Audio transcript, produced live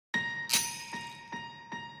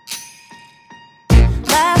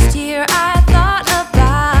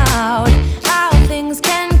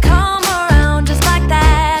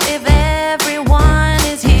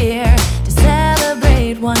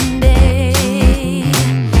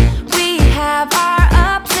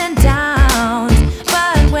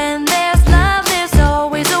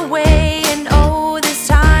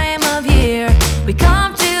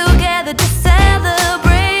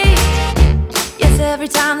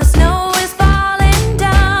the snow is falling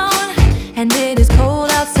down and it is cold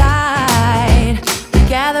outside, we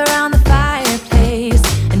gather around the fireplace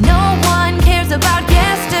and no one cares about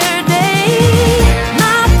yesterday.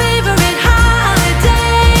 My favorite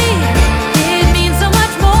holiday, it means so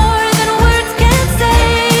much more than words can say.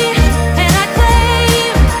 And I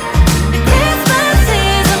claim that Christmas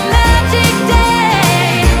is a magic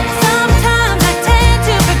day. Sometimes I tend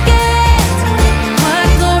to forget what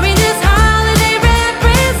glory this holiday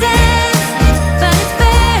represents, but it's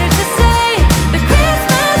fair to say that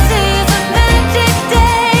Christmas is a magic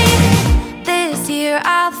day. This year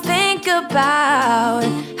I'll think about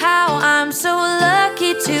how I'm so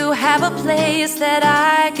lucky to have a place that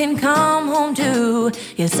I can come home to.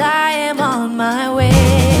 Yes, I am on my way.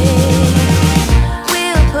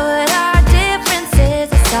 We'll put our differences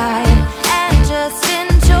aside and just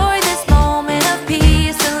enjoy this moment of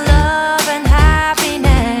peace and love and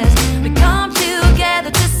happiness. We come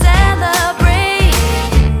together to celebrate.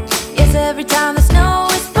 Yes, every time the snow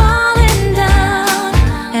is falling down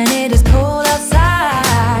and it is cold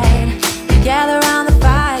outside, we gather around the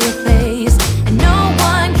fireplace and no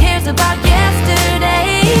one cares about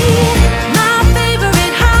yesterday. My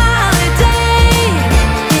favorite holiday,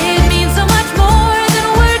 it means so much more than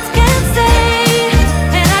words can say.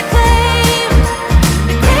 And I claim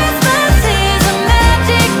that Christmas is a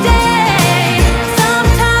magic day.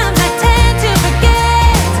 Sometimes I tend to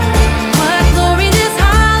forget what glory this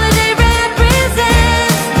holiday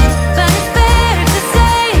represents, but it's fair to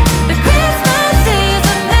say that Christmas is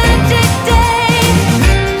a magic day.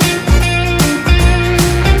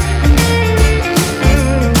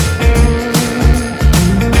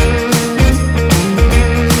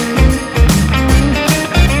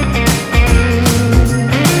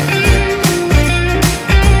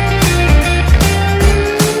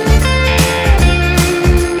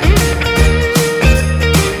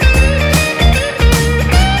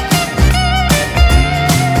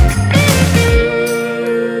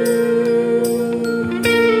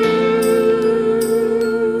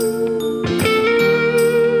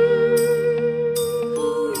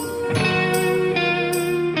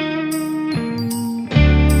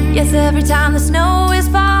 Yes, every time the snow is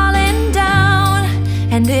falling down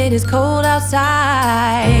and it is cold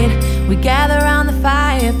outside, we gather around the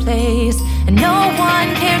fireplace and no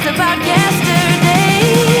one cares about yesterday.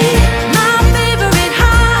 My favorite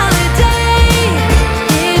holiday,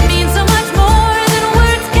 it means so much more than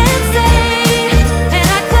words can say. And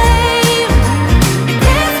I claim that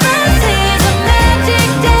Christmas is a magic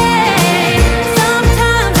day.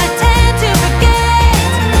 Sometimes I tend to forget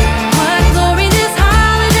what glory this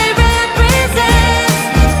holiday represents,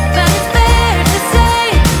 but it's fair to say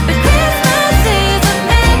that Christmas is a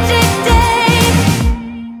magic day.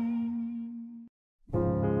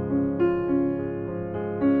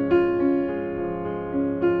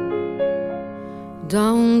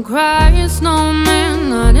 Don't cry, snowman,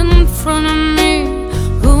 not in front of me.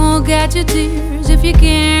 Who'll get your tears if you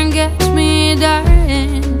can't catch me,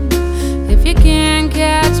 darling? If you can't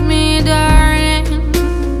catch me, darling.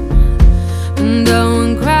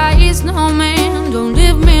 Don't cry, snowman, don't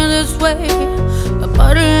leave me this way. A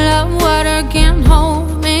bottle of water can't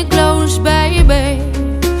hold me close, baby.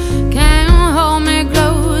 Can't hold me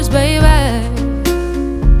close, baby.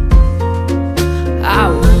 I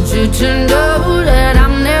want you to know that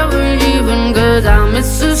I'm never leaving, 'cause I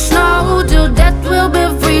miss the snow till death will be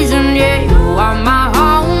freezing. Yeah, you are my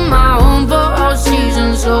home for all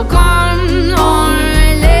seasons. So come on,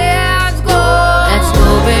 let's go. Let's go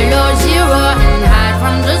below zero and hide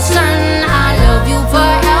from the sun. I love you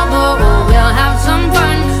forever, oh, we'll have some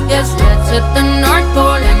fun. Yes, let's hit the North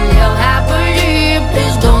Pole and live happily.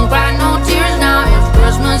 Please don't cry, no tears now, it's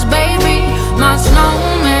Christmas, baby. My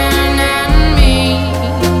snowman and me,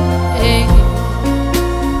 hey.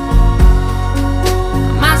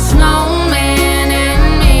 My snowman and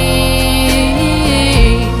me,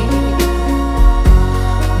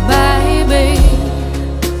 baby.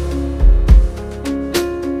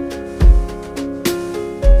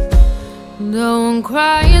 Don't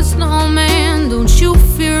cry, snowman, don't you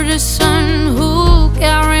fear the sun. Who'll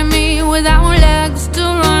carry me without legs to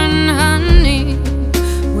run, honey?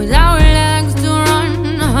 Without legs to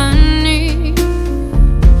run, honey.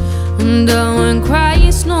 Don't cry,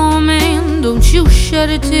 snowman, don't you shed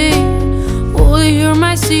a tear. Will you hear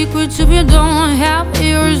my secrets if you don't have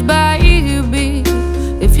ears, baby?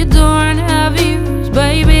 If you don't have ears,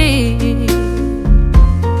 baby.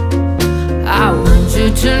 I want you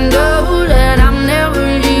to know that I'm never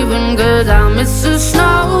leaving, 'cause I miss the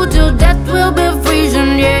snow till death will be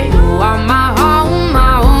freezing. Yeah, you are my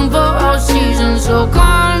home for all seasons. So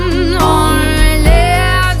come on,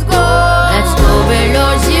 let's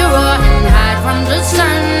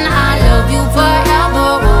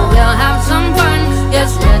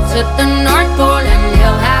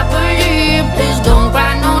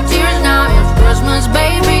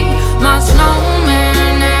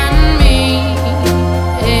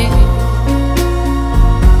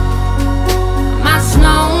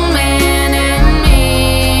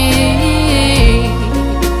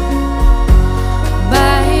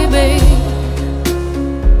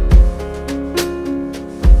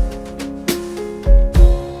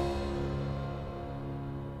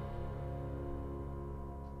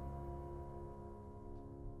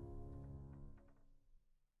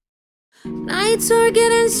nights are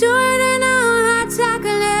getting shorter now. Hot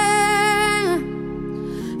chocolate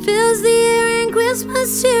fills the air and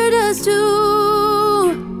Christmas cheer does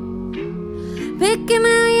too. Picking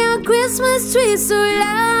out your Christmas tree so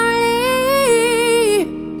loudly,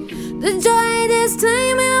 the joy this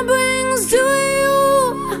time it brings to you.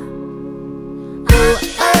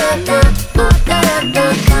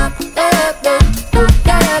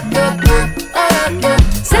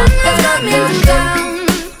 Santa's coming to town.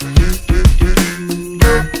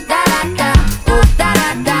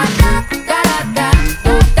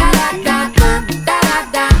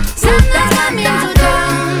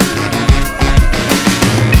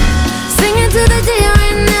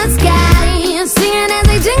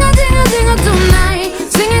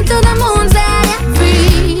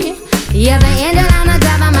 Yeah, the angel on the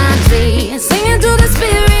top of my tree, singing to the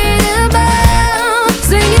spirit above.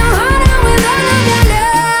 Sing your heart out with all of your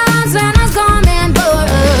love. Santa's coming for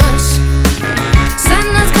us.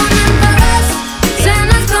 Santa's coming for us.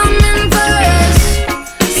 Santa's coming for us.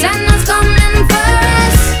 Santa's coming for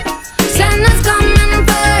us. Santa's coming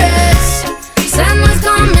for us. Santa's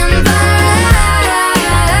coming for us.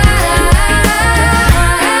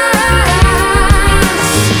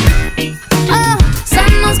 Oh,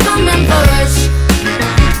 Santa's coming for us.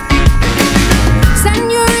 Send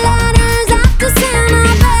your letters up to Santa,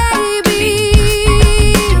 baby.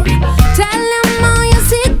 Tell him all your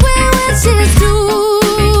secret wishes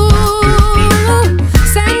too.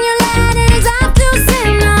 Send your letters up to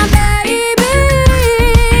Santa, baby.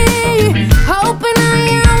 Hoping all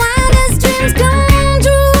your wildest dreams come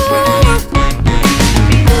true.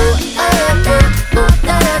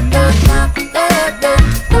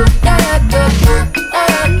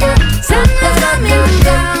 Santa's coming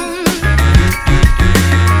down.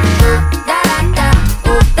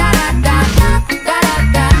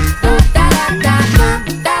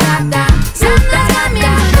 Santa's coming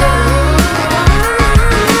down.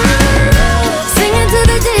 Singing to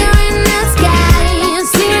the deer in the sky,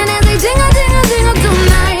 singing as they jingle, jingle, jingle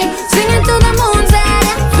tonight, singing to the moon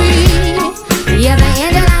set free. Yeah, the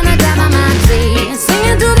angel on the top of my tree,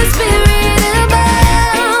 singing to the spirit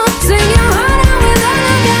above. Sing your heart out with all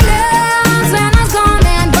of your love. Santa's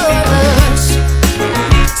coming for us.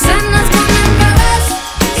 Santa's coming for us.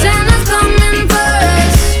 Santa's coming for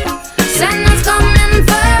us. Santa's coming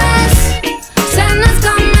for us. Santa's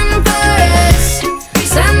coming for us.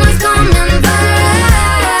 Santa's coming for us.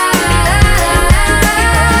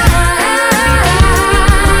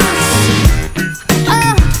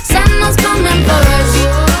 Oh, Santa's coming for us.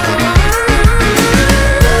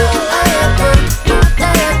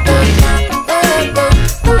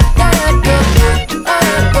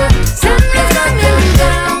 Santa's coming down. Santa's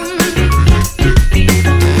coming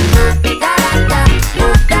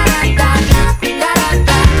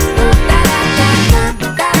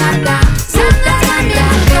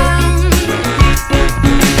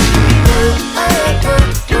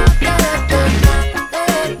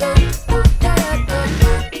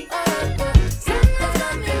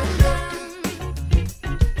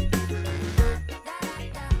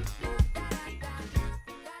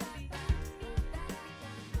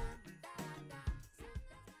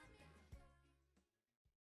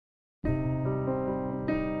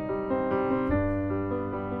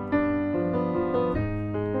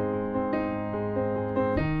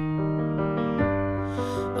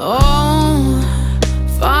Oh,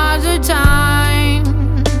 Father Time,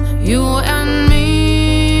 you and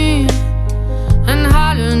me, and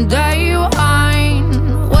holiday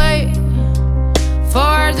wine. Wait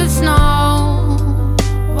for the snow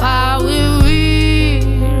while we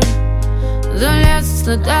read the list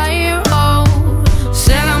that I wrote.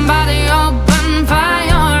 Sitting by the open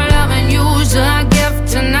fire, loving you's a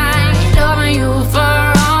gift tonight. Loving you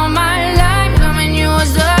for all my life. Loving you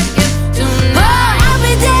is a gift tonight.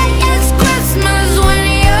 Every day is Christmas when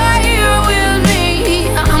you're here with me.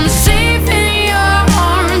 I'm safe in your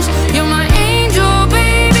arms. You're my angel,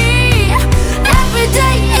 baby. Every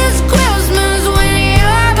day is Christmas when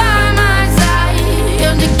you're by my side.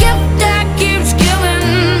 You're the gift that keeps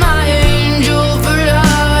giving, my angel for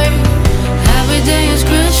life.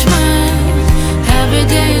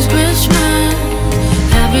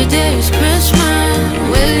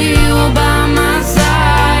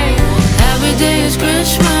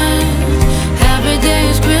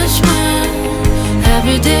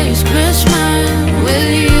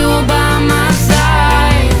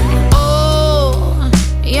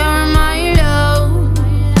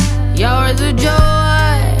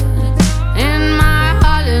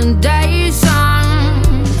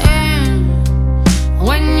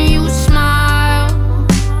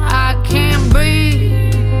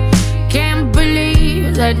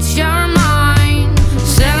 you're mine.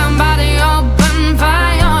 Sitting by the open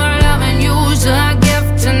fire, loving you's a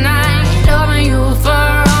gift tonight. Loving you for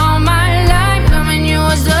all my life, loving you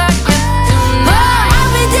is a gift tonight. Oh,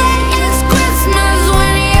 every day is Christmas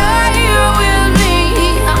when you're here with me.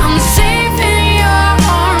 I'm safe in your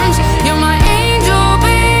arms, you're my angel,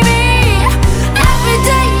 baby. Every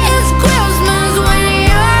day is Christmas when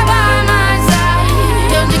you're by my side.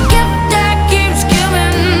 You're the gift that keeps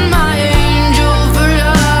giving, my angel for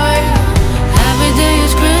life. Every day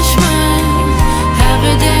is Christmas,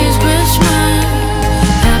 every day is Christmas,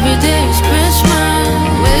 every day is Christmas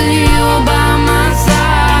with you by my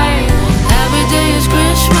side. Every day is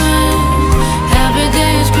Christmas, every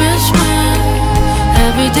day is Christmas,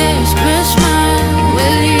 every day is Christmas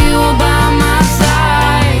with you by my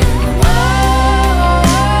side.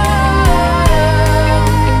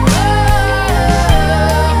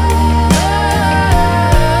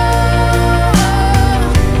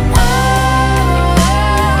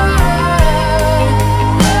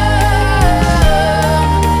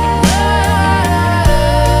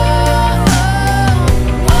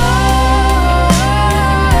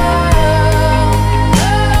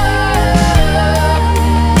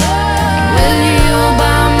 With you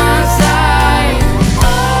by my side.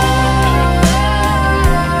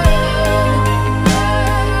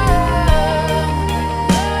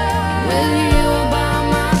 With you by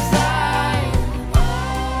my side.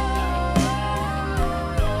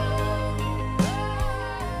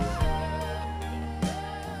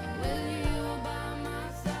 With you by my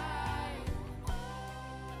side.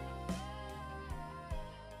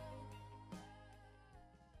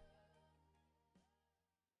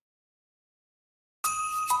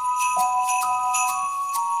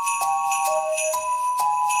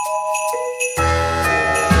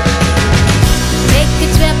 Take a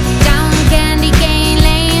trip down Candy Cane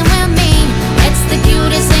Lane with me. It's the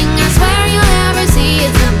cutest thing I swear you'll ever see.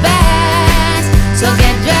 It's the best. So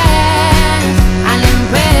get dressed, I'll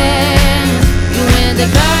impress you with the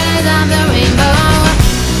colors of the rainbow.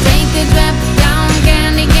 Take a trip down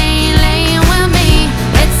Candy Cane Lane with me.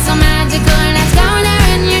 It's so magical, let's go there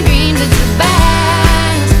in your dreams. It's the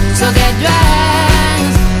best. So get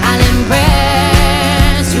dressed, I'll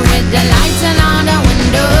impress you with the lights and all the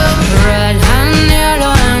windows. Red and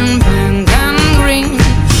yellow and pink and green,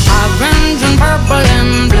 orange and purple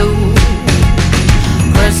and blue.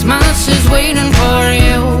 Christmas is waiting for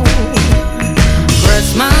you.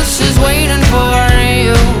 Christmas is waiting for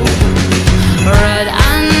you. Red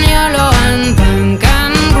and yellow and pink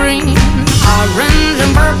and green, orange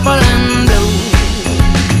and purple and blue.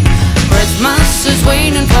 Christmas is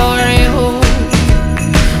waiting for you.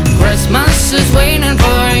 Christmas is waiting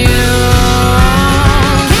for you.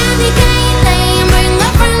 Candy cane lane, bring a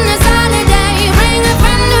friend this holiday. Bring a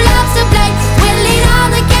friend who loves to play. We'll eat all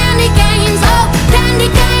the candy canes. Oh, candy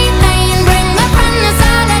cane lane, bring a friend this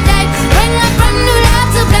holiday. Bring a friend who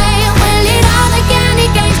loves to play. We'll eat all the candy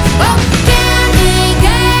canes. Oh, candy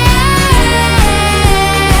canes.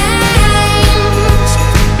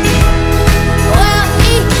 We'll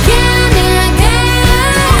eat candy canes.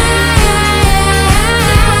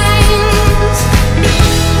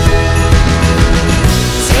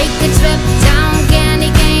 Take a trip down Candy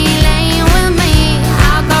Cane Lane with me.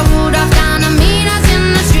 I'll go Rudolph down to meet us in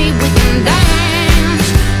the street. We can dance,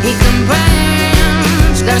 we can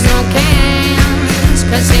prance. There's no cans,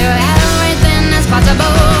 'cause here everything is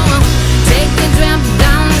possible. Take a trip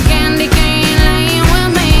down Candy Cane Lane with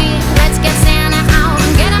me. Let's get Santa out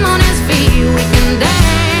and get him on his feet. We can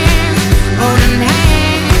dance, holding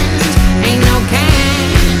hands. Ain't no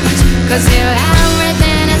cans, 'cause here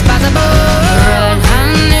everything is possible. Red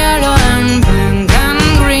and yellow and pink and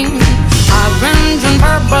green, orange and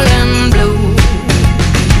purple and blue.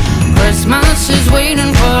 Christmas is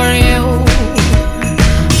waiting for you.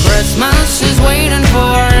 Christmas is waiting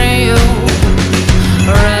for you.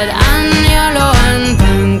 Red and yellow and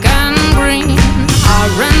pink and green,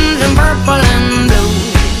 orange and purple and blue.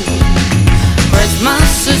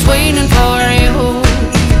 Christmas is waiting for you.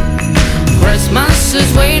 Christmas is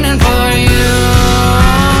waiting for you.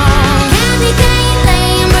 Candy cane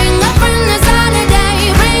lane, bring a friend this holiday.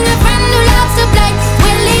 Bring a friend who loves to play.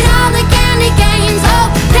 We'll eat all the candy canes. Oh,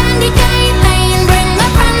 candy cane lane, bring a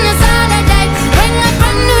friend this holiday. Bring a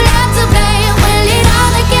friend who loves to play. We'll eat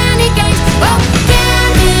all the candy canes. Oh,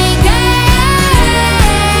 candy canes.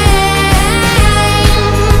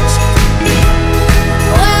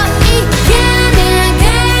 We'll eat candy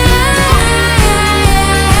canes.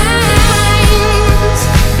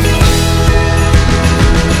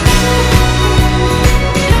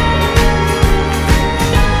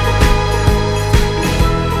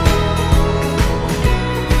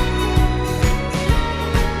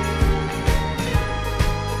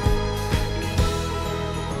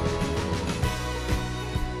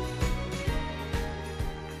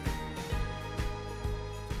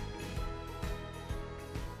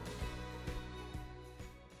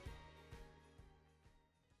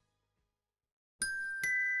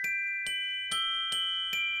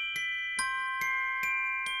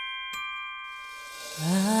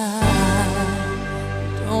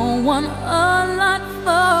 don't want a lot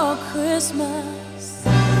for Christmas.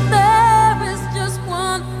 There is just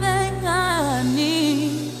one thing I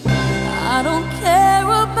need. I don't care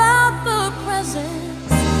about the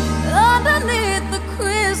presents underneath the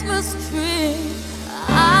Christmas tree.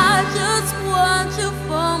 I just want you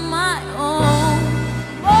for my own,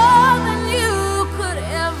 more than you could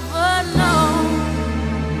ever know.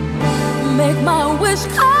 Make my wish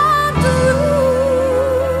come true.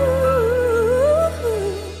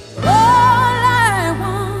 All I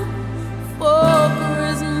want for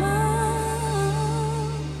Christmas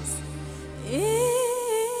is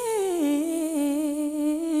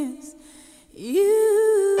you.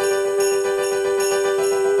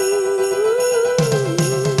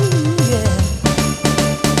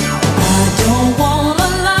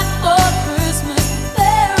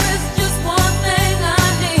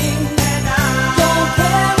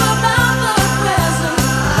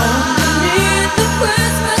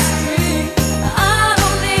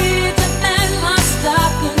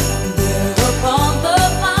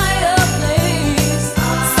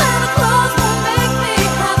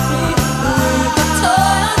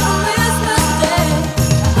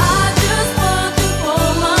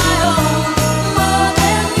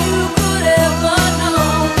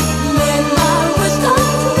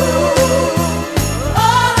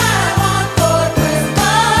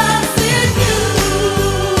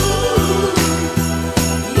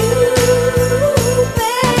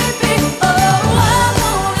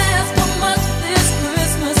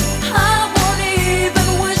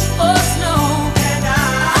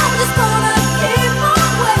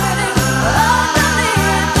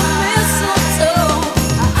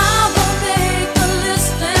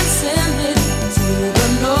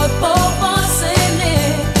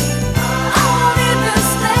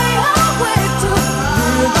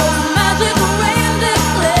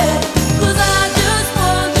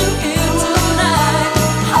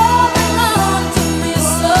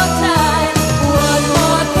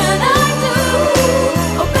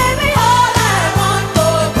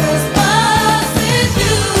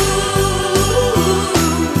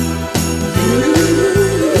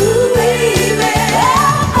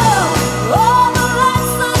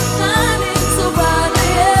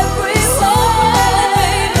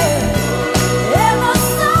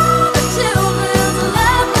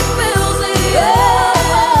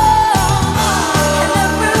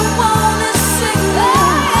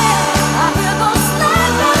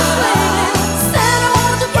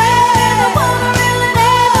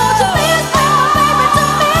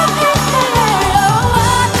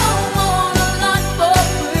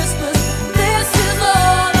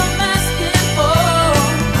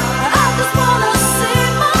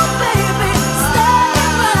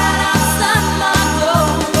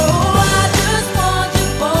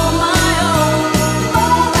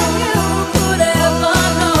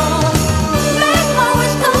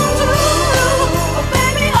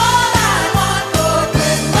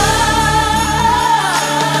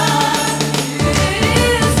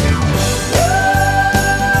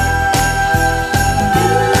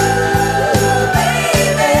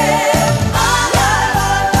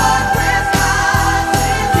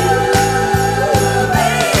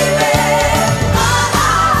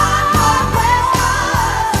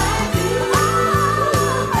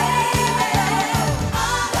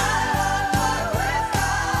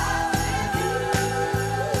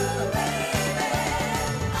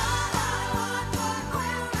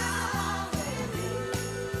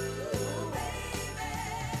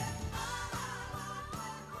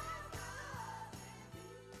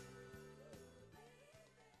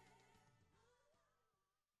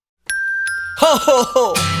 Ho, ho,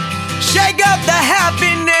 ho. Shake up the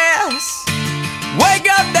happiness. Wake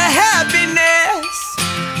up the happiness.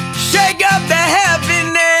 Shake up the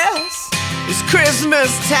happiness. It's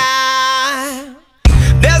Christmas time.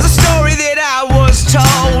 There's a story that I was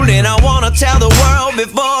told, and I wanna tell the world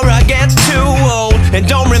before I get too old and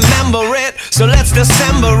don't remember it. So let's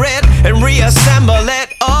dissemble it and reassemble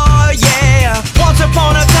it. Oh yeah. Once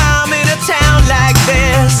upon a time in a town like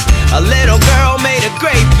this, a little girl made a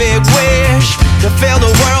great big wish to fill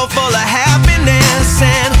the world full of happiness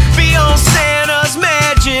and be on Santa's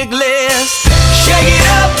magic list. Shake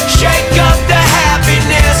up the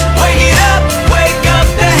happiness. Wake up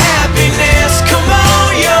the happiness. Come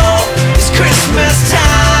on, yo, it's Christmas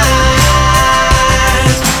time.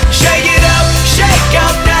 Shake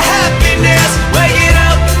up the happiness.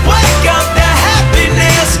 Wake up the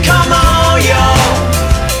happiness. Come on, yo,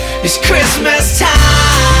 it's Christmas time.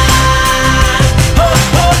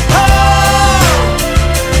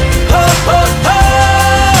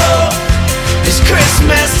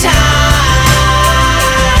 Christmas time.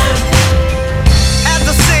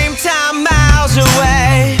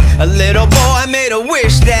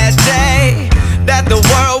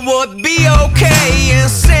 know it'd be okay. And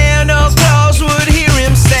Santa Claus would hear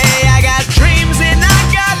him say, I got dreams and I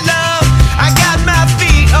got love, I got my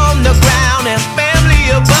feet on the ground and family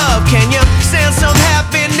above. Can you send some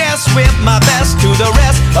happiness with my best to the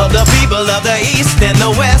rest of the people of the East and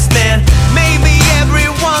the West? And maybe every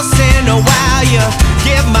once in a while you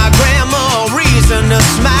give my grandma a reason to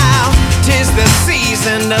smile. 'Tis the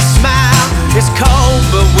season to smile. It's cold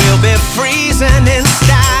but we'll be freezing in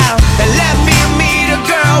style. And let me meet a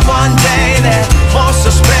girl one day that wants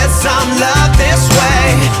to spread some love this way.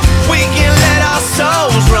 We can let our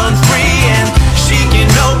souls run free and she can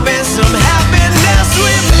open some happiness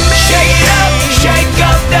with me. Shake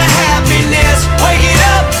up the happiness.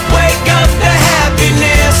 Wake up the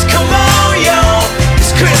happiness. Come on, yo,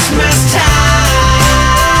 it's Christmas time.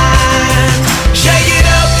 Shake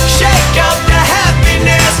up the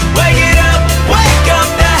happiness. Wake up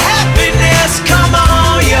the happiness. Come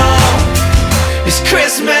on, yo, it's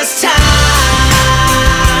Christmas time.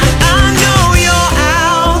 I know you're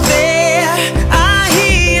out there, I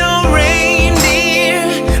hear your reindeer,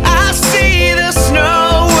 I see the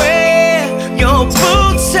snow where your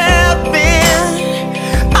boots have been.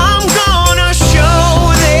 I'm gonna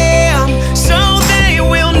show them so they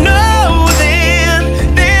will know then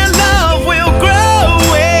their love will grow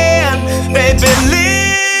and they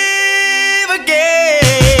believe again.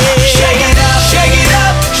 Shake it up,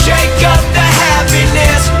 shake up the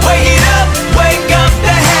happiness. Wake up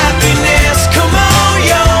the happiness. Come on,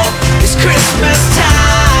 yo, it's Christmas time.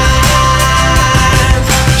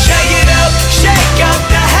 Shake up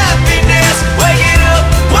the happiness.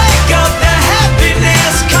 Wake up the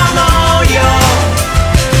happiness. Come on, yo,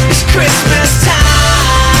 it's Christmas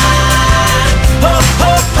time. Ho,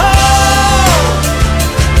 ho, ho.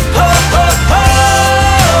 Ho, ho, ho.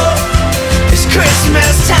 It's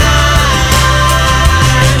Christmas time.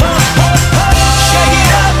 Ho, ho, ho.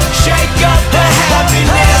 Shake up the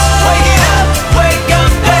happiness. Wake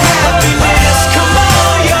up the happiness. Come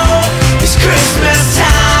on, yo, it's Christmas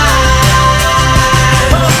time.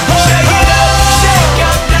 Ho, ho, shake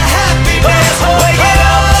up the happiness. Wake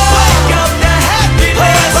up the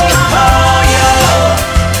happiness. Come on, yo,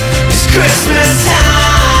 it's Christmas time.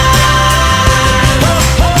 Ho,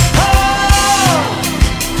 ho, ho.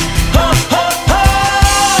 Ho, ho, ho.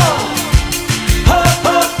 Ho,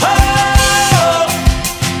 ho, ho.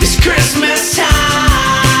 It's Christmas time.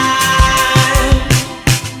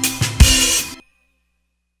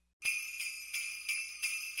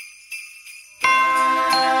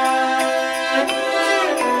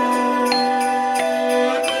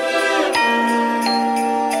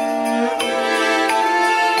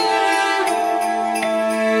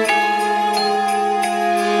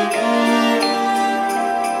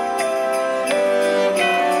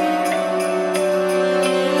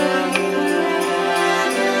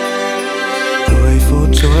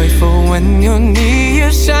 Joyful when you're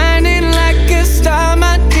near, shining like a star,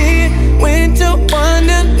 my dear. Winter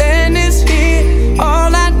wonderland is here.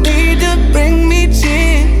 All I need to bring me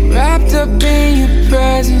cheer. Wrapped up in your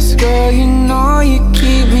presence, girl, you know you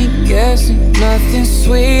keep me guessing. Nothing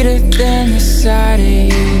sweeter than the sight of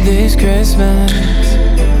you this Christmas.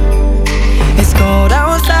 It's cold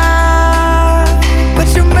outside, but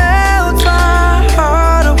you melt my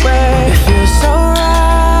heart away. It feels so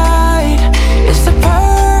right, it's the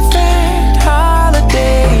perfect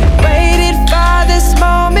holiday. Waited for this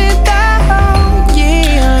moment all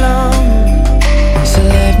year long. So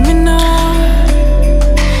let me know,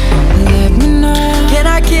 can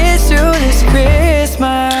I kiss you this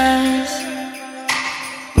Christmas?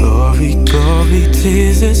 Glory, glory,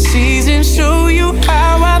 'tis the season. Show you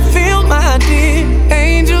how I feel, my dear.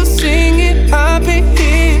 Angels singing, I've been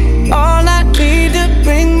here. All I need to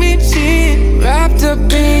bring me cheer. Wrapped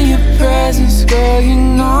up in your presence, girl, you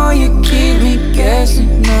know you keep me guessing.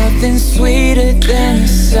 Nothing sweeter than the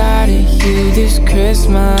sight of you this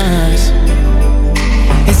Christmas.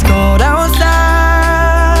 It's cold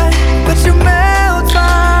outside, but you melt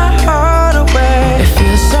my heart away. It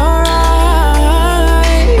feels so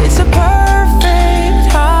right, it's a perfect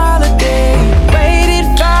holiday. Waited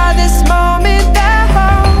for this moment the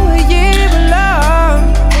whole year long.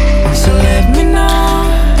 So let me know,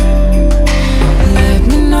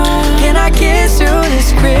 can I kiss you this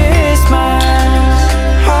Christmas?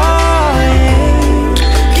 Oh yeah,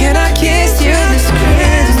 can I kiss you this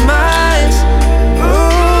Christmas?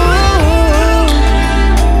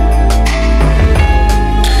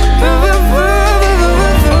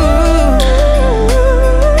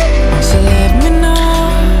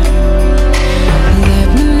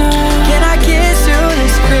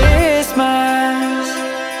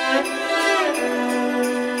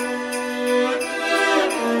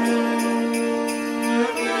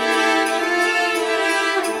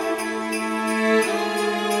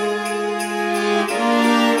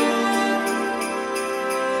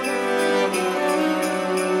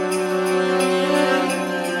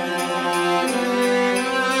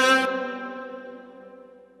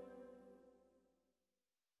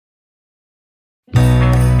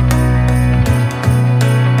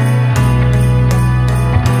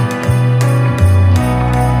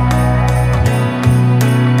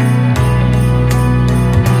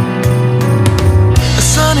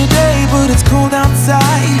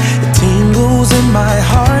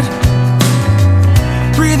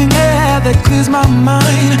 that clears my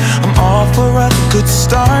mind. I'm all for a good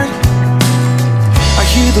start. I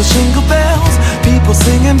hear those jingle bells, people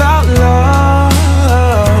singing about love.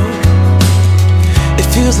 It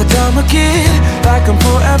feels like I'm a kid, like I'm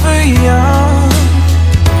forever young.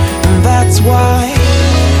 And that's why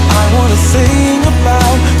I wanna sing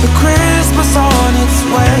about the Christmas on its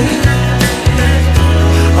way.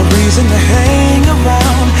 A reason to hang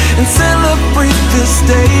around and celebrate this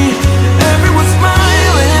day. Everyone's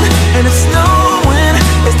smiling and it's snowing.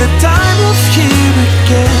 It's the time of year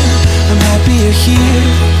again. I'm happy you're here,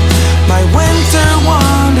 my winter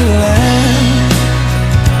wonderland.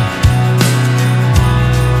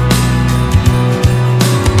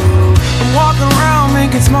 I'm walking around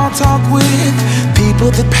making small talk with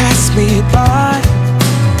people that pass me by.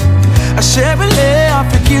 I share a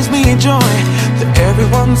laugh, it gives me joy that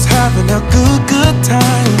everyone's having a good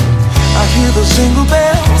time. I hear those jingle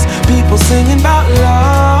bells, people singing about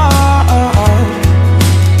love.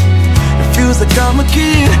 It feels like I'm a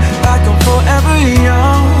kid, like I'm forever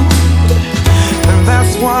young. And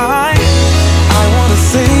that's why I wanna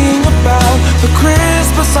sing about the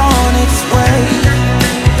Christmas on its way.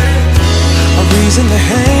 A reason to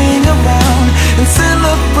hang around and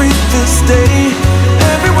celebrate this day.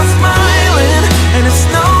 Everyone's smiling and it's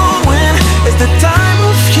snowing. It's the time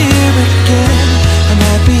of year again. I'm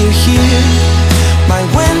happy you're here, my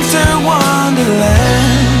winter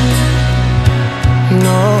wonderland.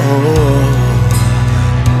 No,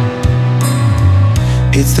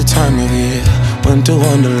 it's the time of year, winter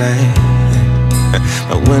wonderland.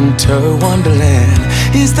 My winter wonderland.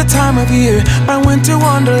 It's the time of year, my winter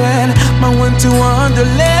wonderland. My winter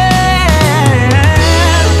wonderland.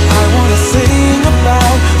 I wanna sing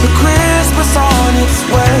about the Christmas on its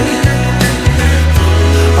way.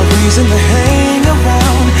 A reason to hang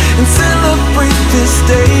around and celebrate this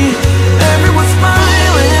day. Everyone's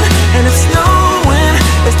smiling and it's snowing.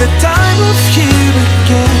 It's the time of year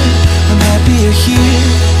again. I'm happy you're here,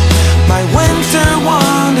 my winter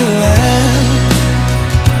wonderland.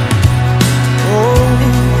 Oh,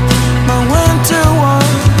 my winter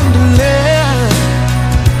wonderland.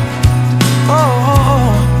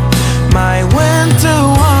 Oh, my winter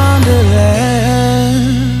wonderland.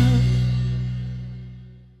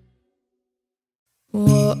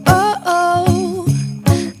 Whoa, oh, oh,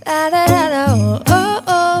 la da da da, oh,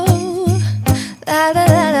 oh, la da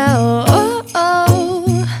da da, oh,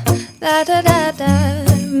 oh, la da da da,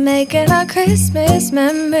 making our Christmas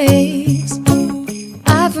memories.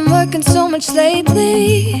 I've been working so much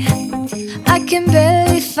lately, I can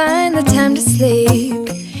barely find the time to sleep.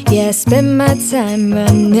 Yeah, I spend my time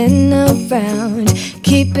running around,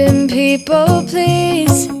 keeping people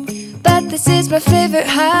pleased. But this is my favorite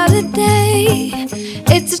holiday.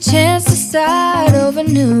 It's a chance to start over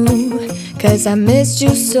new. 'Cause I missed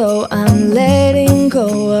you so I'm letting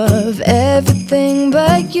go of everything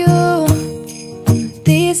but you.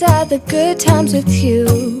 These are the good times with you.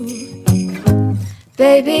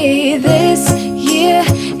 Baby, this year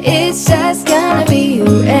it's just gonna be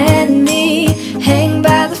you and me. Hang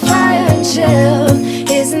by the fire and chill.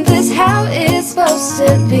 Isn't this how it's supposed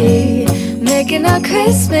to be? Making our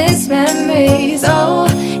Christmas memories. Oh,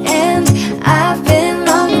 and I've been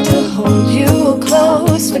longing to hold you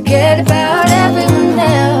close. Forget about everyone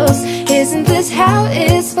else. Isn't this how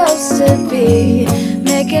it's supposed to be?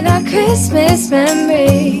 Making our Christmas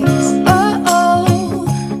memories. Oh, oh,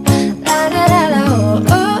 la da da da,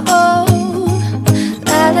 oh, oh,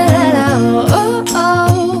 la da da da, oh,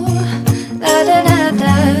 oh, la da da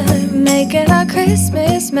da. Making our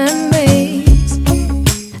Christmas memories.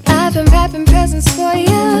 I've been wrapping presents for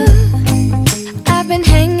you. I've been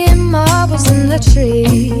hanging marbles in the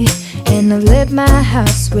tree. And I've lit my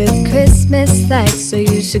house with Christmas lights. So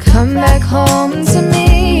you should come back home to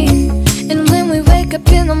me. And when we wake up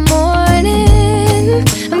in the morning,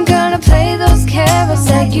 I'm gonna play those carols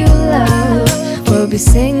that you love. We'll be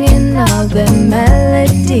singing all the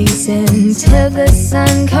melodies until the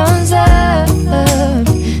sun comes up.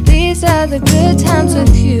 These are the good times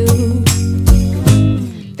with you.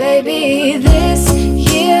 Baby, this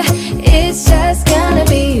year it's just gonna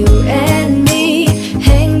be you and me.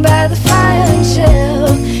 Hang by the fire and chill.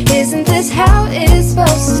 Isn't this how it's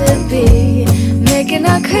supposed to be? Making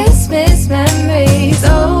our Christmas memories.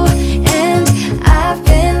 Oh, and I've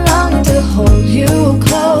been longing to hold you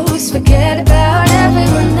close. Forget about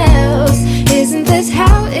everyone else. Isn't this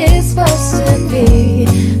how it's supposed to be?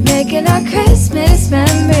 Making our Christmas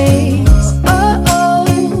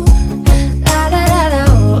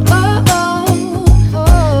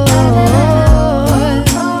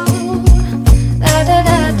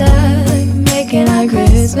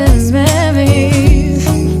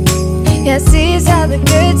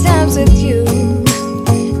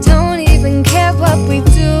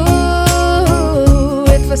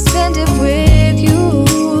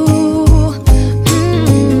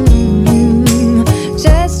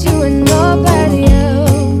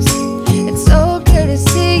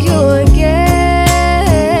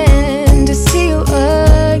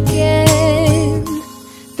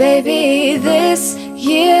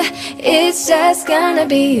gonna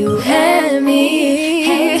be you and me,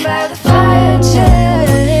 hanging by the fire chill.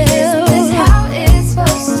 Isn't this how it's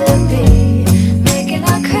supposed to be? Making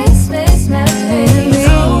our Christmas memories.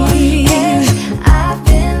 Oh yeah, I've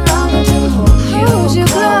been longing to hold you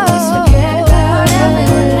close, forget about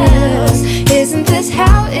everyone else. Isn't this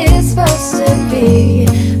how it's supposed to be?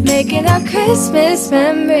 Making our Christmas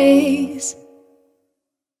memories.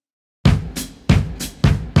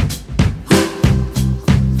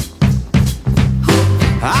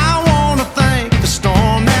 I wanna thank the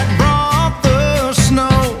storm that brought the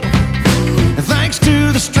snow, and thanks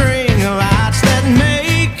to the string of lights that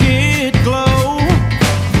make it glow.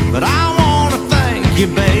 But I wanna thank you,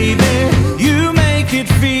 baby, you make it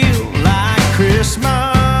feel like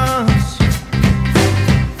Christmas.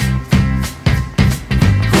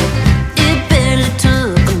 It barely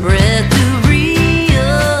took a breath to realize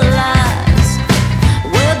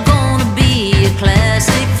we're gonna be a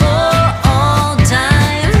classic for all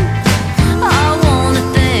time. I wanna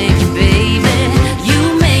thank you, baby, you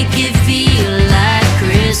make it feel like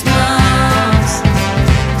Christmas.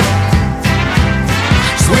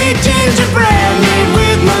 Sweet gingerbread made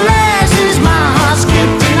with molasses, my heart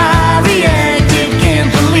skipped and I reacted.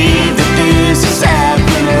 Can't believe that this is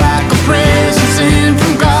happening, like a present sent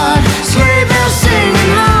from God. Sleigh bells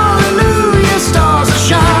singing hallelujah, stars are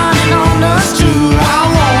shining on us too. I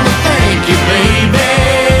wanna thank you, baby,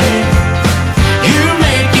 you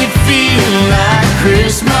make it feel like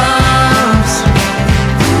Christmas.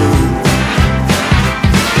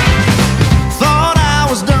 Thought I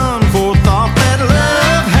was done for, thought that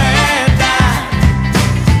love had died,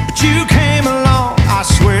 but you came along, I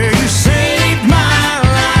swear you saved my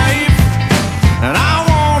life. And I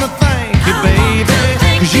wanna thank you, baby,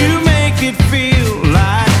 'cause you make it feel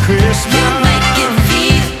like Christmas. Make it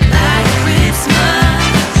feel like Christmas.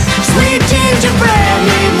 Sweet gingerbread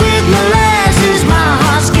made with molasses, my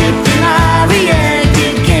heart skipped and I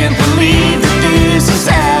reacted. Can't believe that this is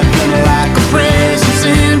happening, like a present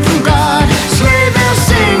sent from God. Sleigh bells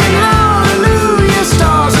singing hallelujah,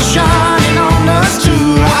 stars are shining on us too.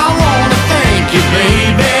 I wanna thank you,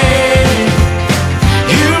 baby,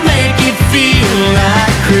 you make it feel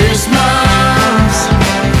like Christmas.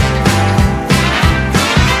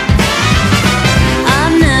 I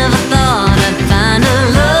never thought I'd find a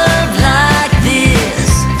love like this,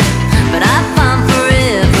 but I found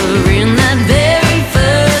forever in that very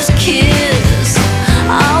first kiss.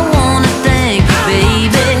 I wanna thank you,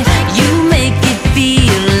 baby, you make it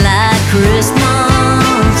feel like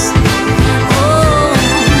Christmas. Oh,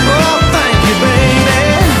 Thank you, baby.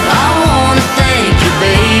 I wanna thank you,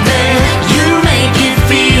 baby, you make it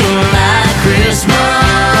feel like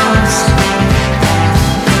Christmas.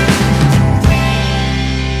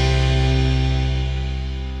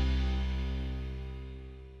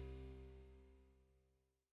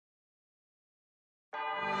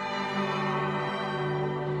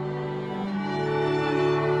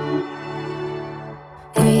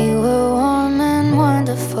 We were warm and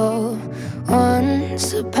wonderful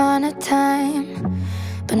once upon a time,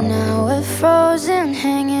 but now we're frozen,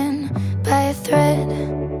 hanging by a thread.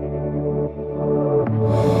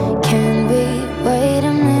 Can we wait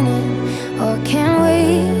a minute, or can we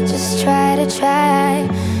just try to try?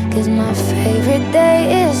 'Cause my favorite day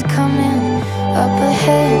is coming up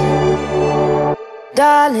ahead.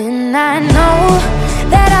 Darling, I know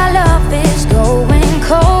that our love is going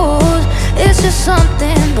cold. It's just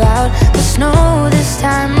something about the snow this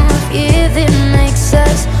time of year that makes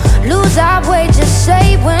us lose our way. Just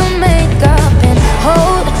say we'll make up and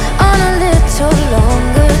hold on a little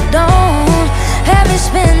longer. Don't have me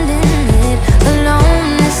spending it alone.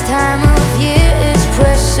 This time of year is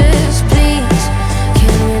precious. Please,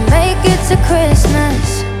 can we make it to Christmas?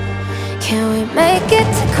 Can we make it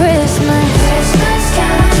to Christmas? Christmas,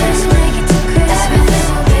 can we just make it to Christmas? Everything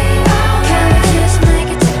will be alright. Can we just make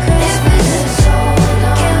it to Christmas?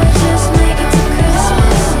 Can we just make it to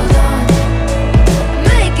Christmas?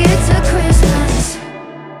 Make it to Christmas.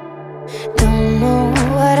 Don't know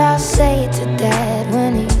what I'll say to Dad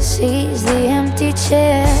when he sees the empty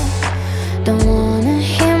chair. Don't wanna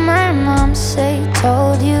hear my mom say,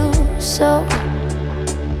 told you so.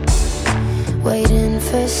 Waiting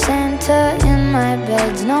for Santa in my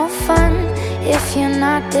bed's no fun if you're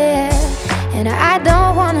not there. And I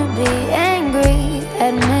don't wanna be angry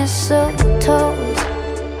at mistletoes.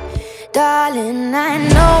 Darling, I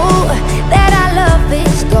know that our love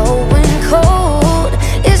is going cold.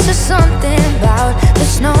 It's just something about the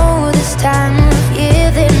snow this time of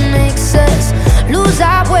year that makes us lose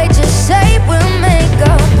our way. Just say we'll make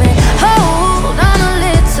up and hold on a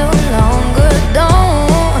little longer.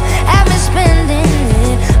 Don't have me spending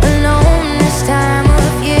it alone this time of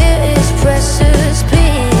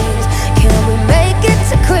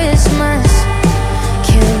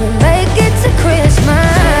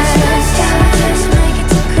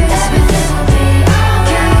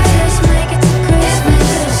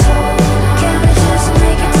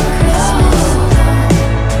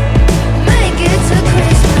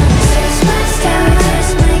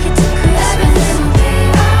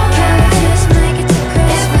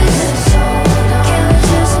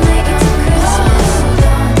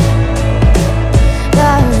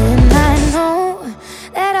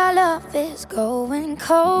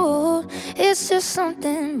It's just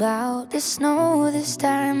something about the snow this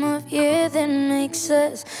time of year that makes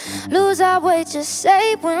us lose our way. Just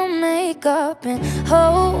say we'll make up and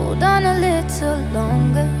hold on a little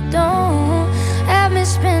longer. Don't have me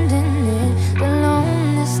spending it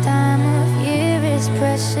alone. This time of year is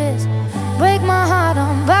precious. Break my heart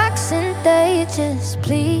on Boxing Day. Just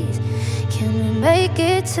please, can we make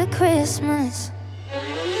it to Christmas?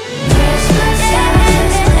 Christmas time.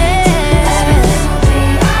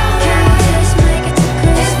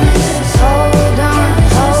 Hold on,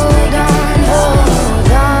 hold on,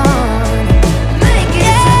 hold on. Make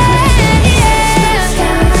it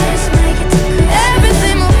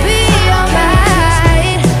everything will be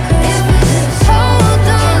alright. Hold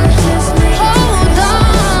on,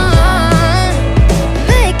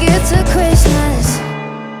 make it to Christmas.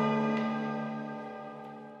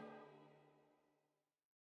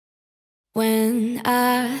 When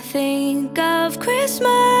I think of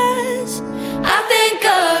Christmas, I think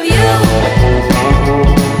of you.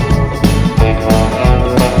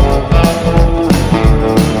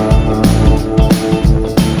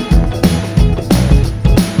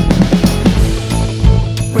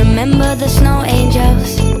 Remember the snow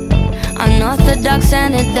angels, unorthodox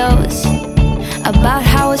anecdotes about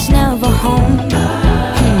how it's never home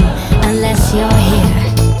unless you're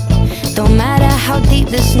here. Don't matter how deep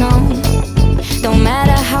the snow, don't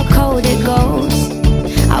matter how cold it goes,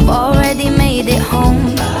 I've already made it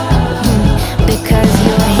home because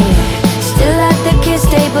you're here. Still at the kids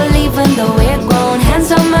table even though we're grown.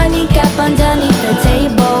 Hands on my kneecap underneath the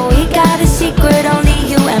table. We got a secret only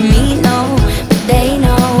you and me know, but they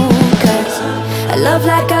know. Cause a love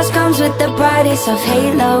like ours comes with the brightest of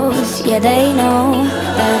halos. Yeah, they know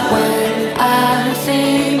that when I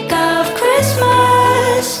think of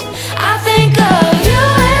Christmas, I think of you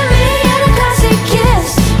and me and a classic kiss.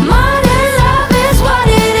 Modern love is what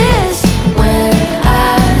it is. When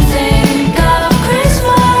I think of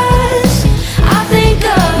Christmas, I think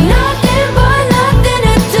of nothing but nothing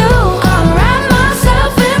to do. I'll wrap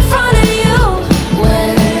myself in front of you.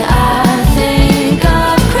 When I think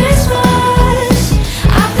of Christmas,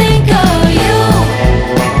 I think of you.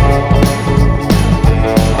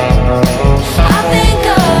 I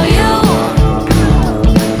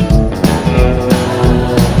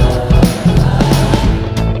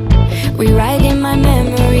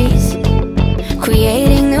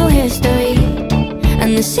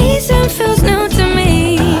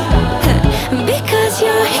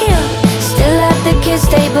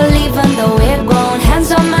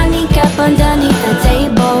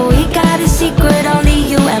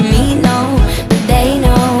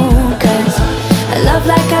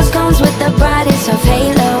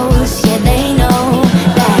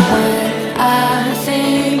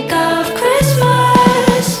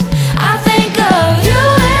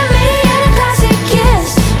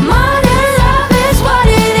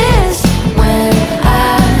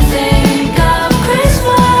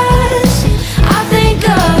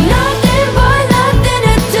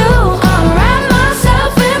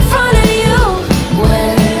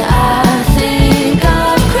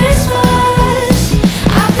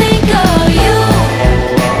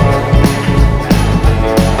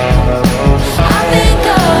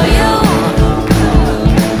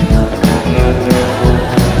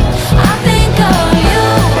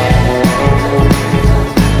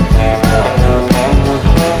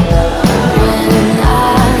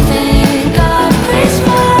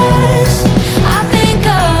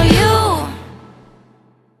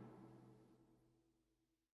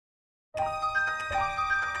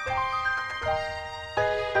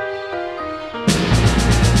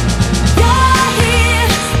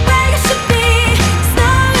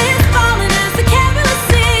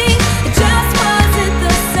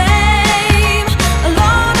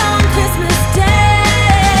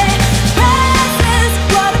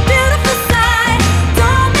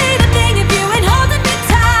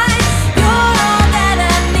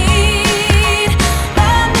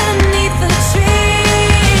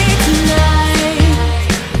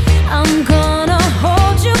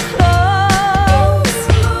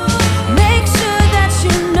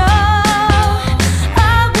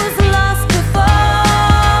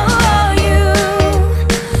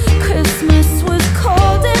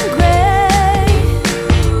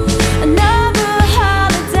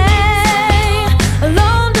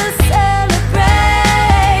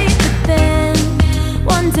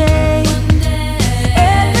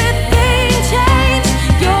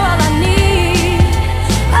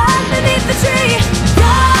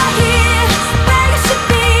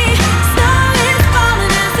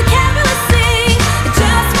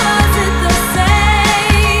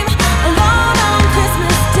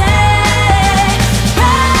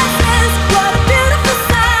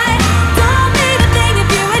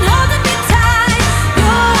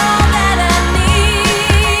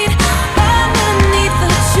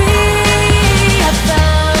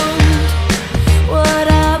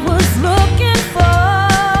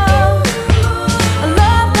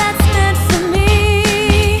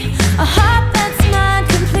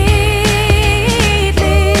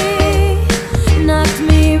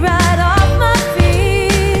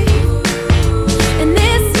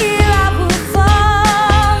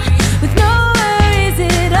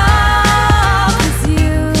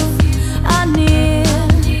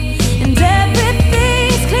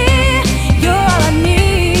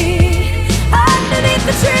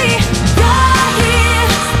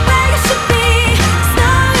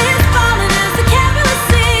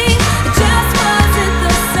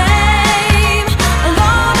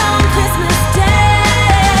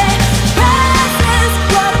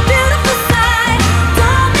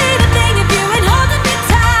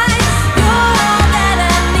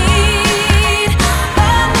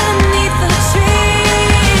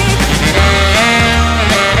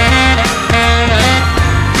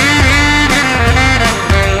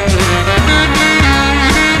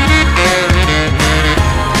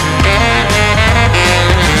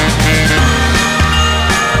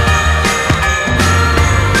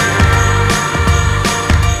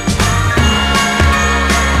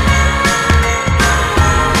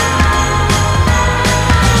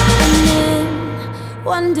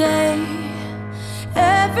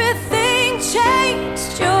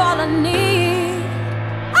I need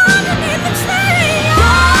underneath the tree.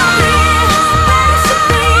 You're here, where you should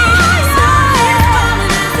be. Snow is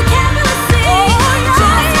falling as the candle see.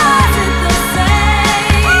 Just wasn't the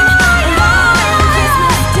same alone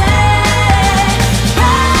Christmas Day.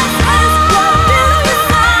 Press us, what a beautiful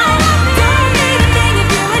sight. Don't need a thing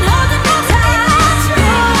if you ain't holding me tight.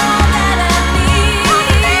 You're all that I need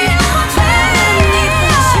underneath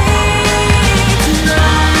the tree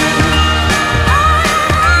tonight.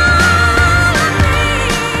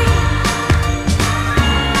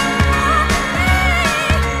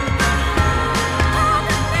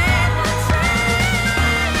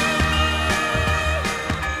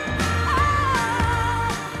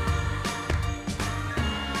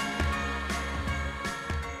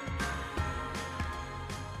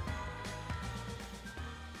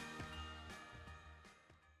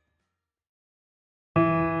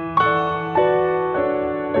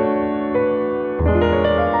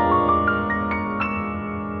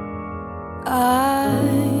 I'm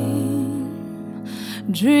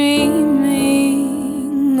dreaming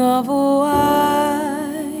of a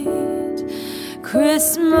white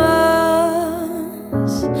Christmas,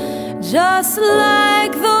 just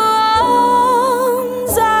like the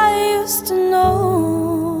ones I used to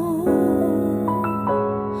know,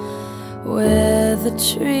 where the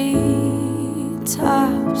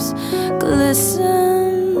treetops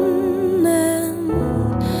glisten and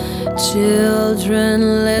children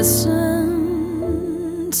listen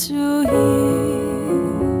to hear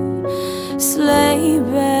sleigh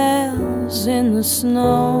bells in the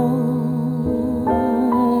snow.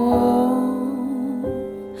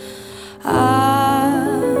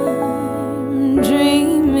 I'm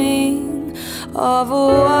dreaming of a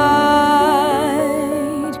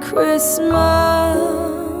white Christmas,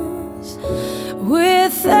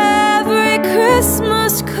 with every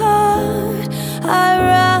Christmas card I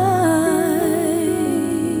write.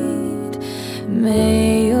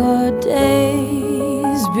 May your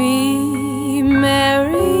days be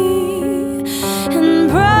merry and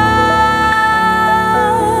bright,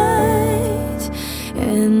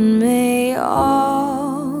 and may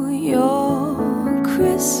all your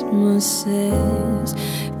Christmases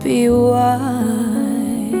be white.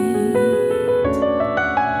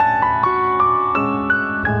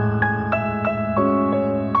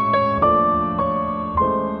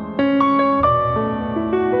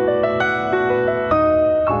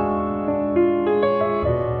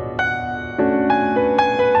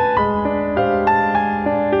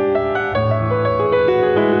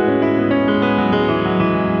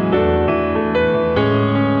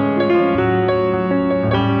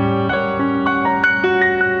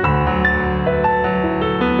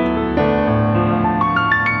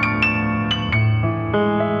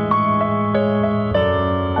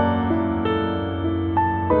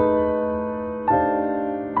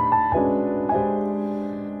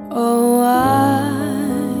 Oh,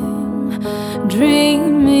 I'm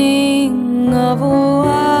dreaming of a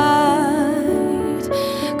white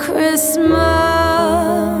Christmas,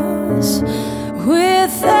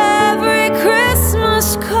 with every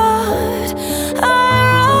Christmas card I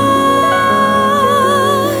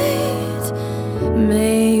write.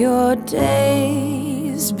 May your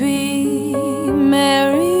days be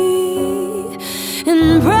merry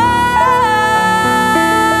and bright,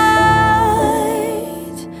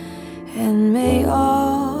 and may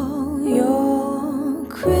all your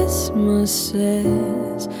Christmases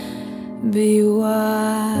be white.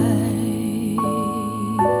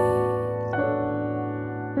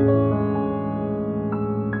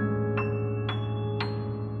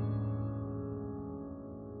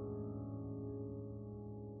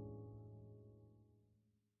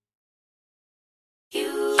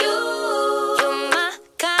 You're my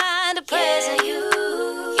kind of present. You're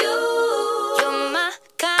my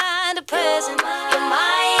kind of present. You're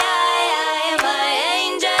my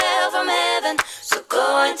angel from heaven. So go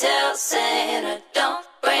and tell Santa, don't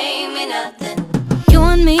bring me nothing. You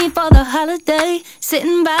and me for the holiday,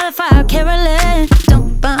 sitting by the fire caroling.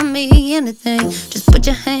 Don't buy me anything, just put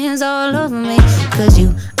your hands all over me. 'Cause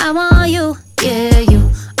you, I want you, yeah, you,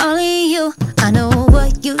 only you. I know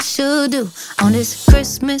what you should do on this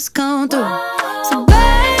Christmas come through. So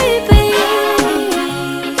baby,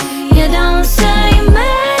 you don't say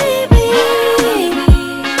maybe,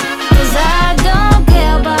 'cause I don't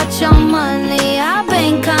care about your money. I've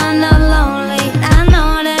been kinda lonely, I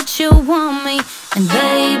know that you want me. And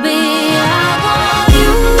baby, I want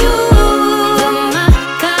you. You're my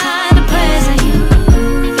kind of present.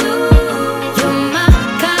 You're my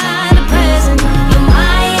kind of present. You're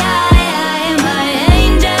my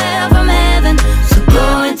angel from heaven. So go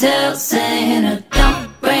and tell Santa, don't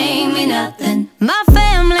bring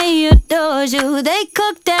towards you. They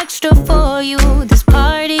cooked extra for you. This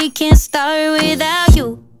party can't start without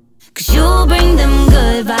you. 'Cause you bring them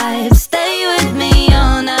good vibes. Stay with me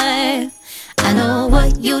all night. I know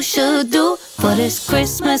what you should do for this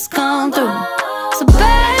Christmas come through. So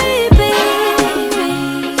baby,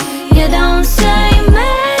 you don't say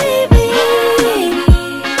maybe,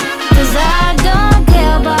 'cause I don't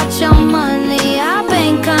care about your money. I've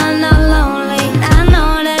been kinda lonely. I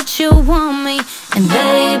know that you want me, and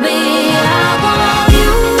baby, I want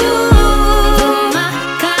you. You're my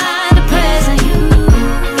kind of present.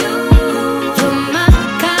 You're my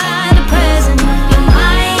kind of present. You're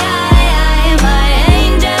my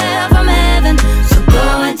angel from heaven. So go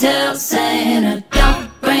and tell Santa, don't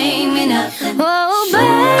bring me nothing. Oh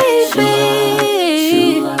baby,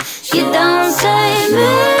 you don't say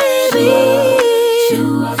maybe,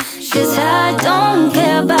 'cause I don't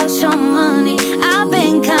care about your money. I've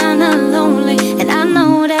been kinda lonely, and I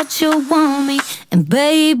know that you want me, and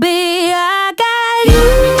baby, I got you.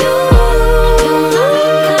 You're my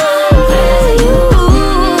kind of present.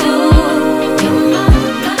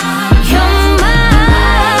 You're my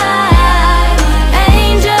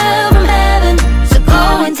angel from heaven. So go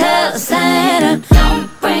and tell Santa, don't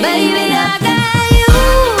bring me nothing. Baby, I got you.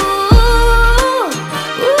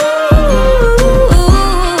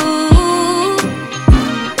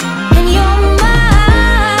 And you're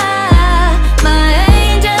my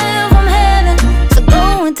angel from heaven. So go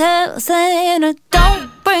and tell Santa, don't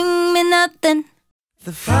bring me nothing.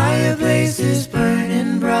 The fireplace is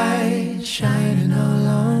burning bright, shining all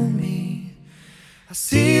on me. I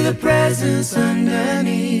see the presents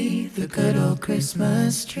underneath the good old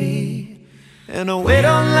Christmas tree. And I wait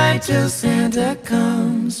on light till Santa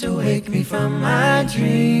comes to wake me from my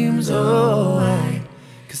dreams. Oh, why?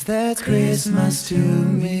 'Cause that's Christmas to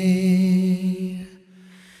me.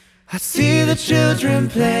 I see the children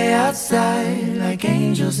play outside like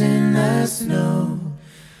angels in the snow,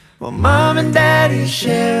 while Mom and Daddy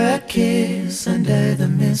share a kiss under the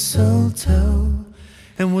mistletoe.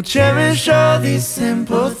 And we'll cherish all these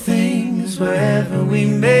simple things wherever we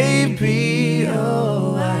may be.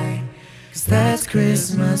 Oh, why? 'Cause that's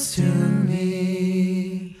Christmas to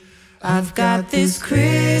me. I've got this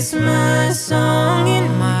Christmas song in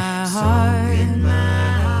my heart.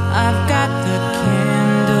 I've got the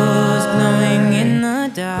candles glowing in the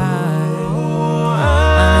dark.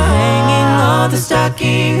 I'm hanging all the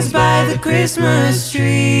stockings by the Christmas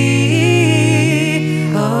tree.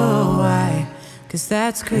 Oh, why? 'Cause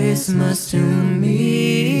that's Christmas to me.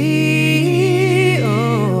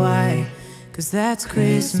 Oh, why? 'Cause that's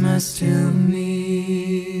Christmas to me.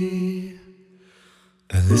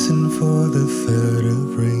 I listen for the third of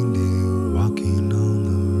reindeer walking on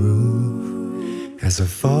the roof. As I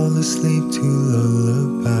fall asleep to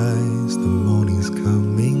lullabies, the morning's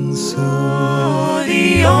coming soon. Oh, the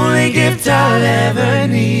only gift I'll ever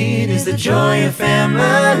need is the joy of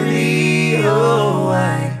family. Oh,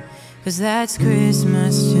 why? 'Cause that's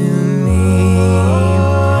Christmas to me.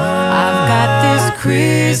 I've got this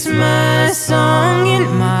Christmas song in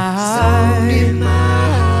my heart.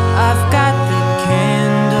 I've got the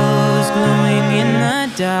candles glowing in the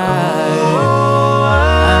dark.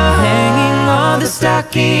 I'm hanging all the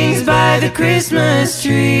stockings by the Christmas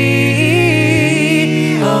tree.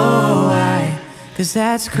 Oh, why? 'Cause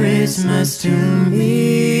that's Christmas to me.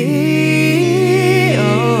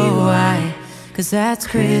 Oh, why? 'Cause that's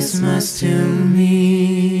Christmas to me.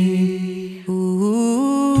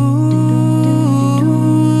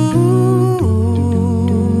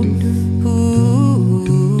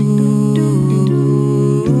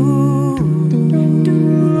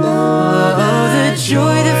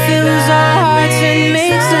 Joy that fills our hearts and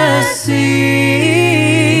makes us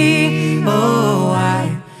sing. Oh, why?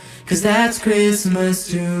 'Cause that's Christmas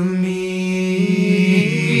to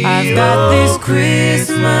me. I've got this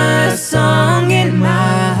Christmas song in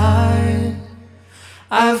my heart.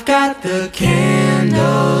 I've got the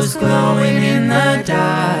candles glowing in the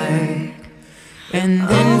dark. And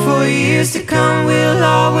then for years to come we'll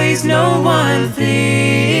always know one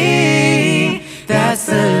thing. That's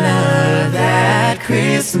the love that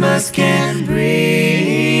Christmas can bring.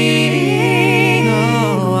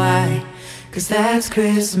 Oh, why? 'Cause that's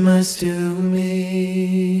Christmas to me.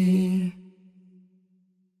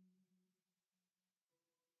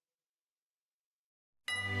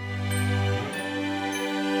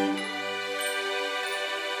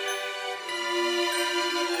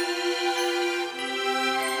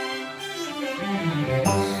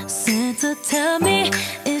 Santa, tell me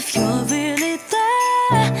if you're really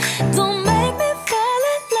there. Don't make me fall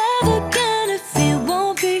in love again if you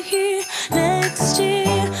won't be here next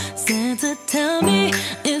year. Santa, tell me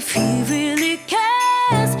if he really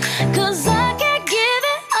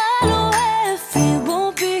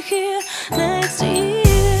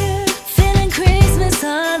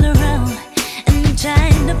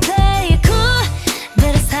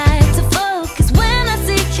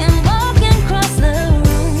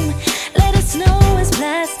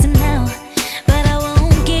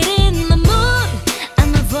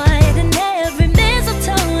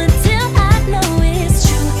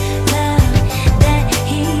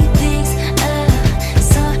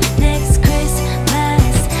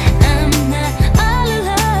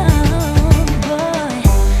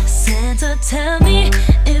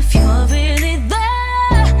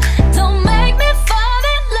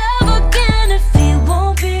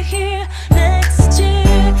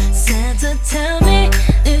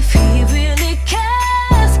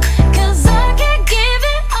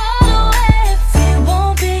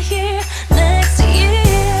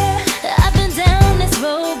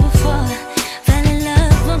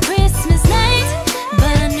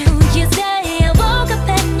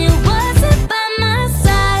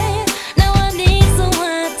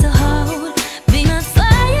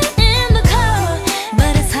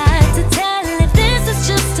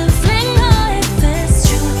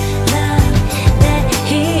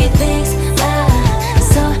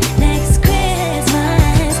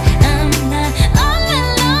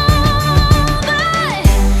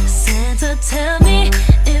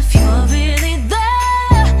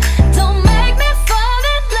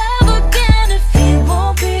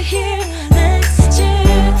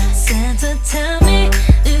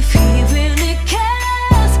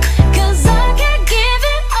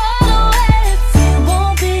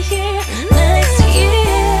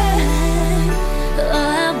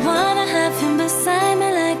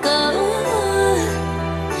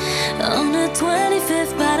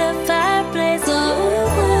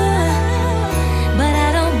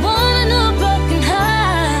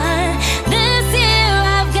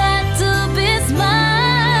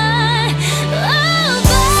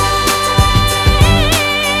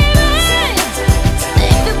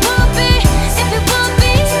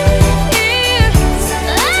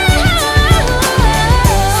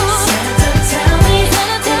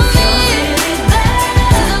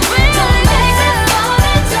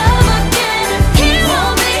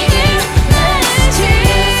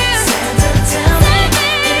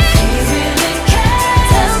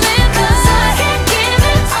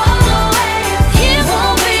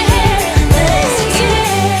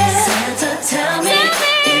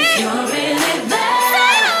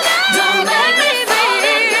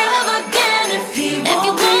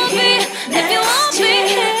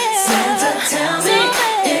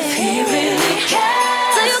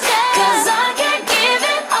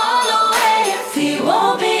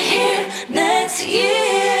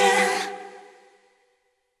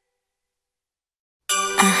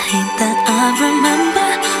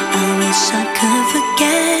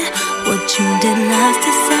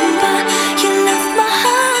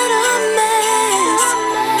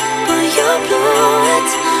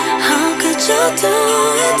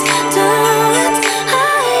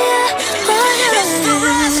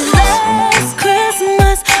Last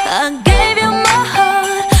Christmas I gave you my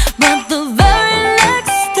heart, but the very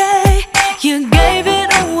next day you gave it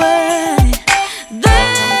away.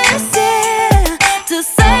 This year, to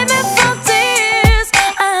save me from tears,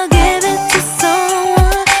 I'll give it to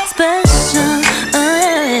someone special.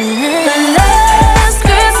 The last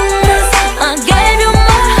Christmas I gave you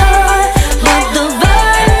my heart, but the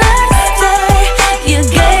very next day you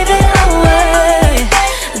gave it away.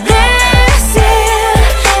 This year,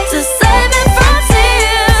 to save me from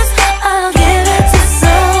tears, I'll give it to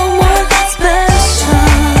someone special.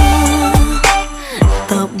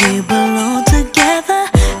 Thought we belonged together,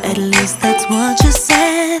 at least that's what you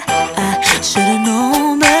said. I should've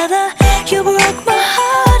known better, you broke my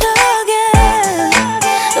heart again.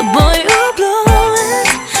 Boy, you blew it,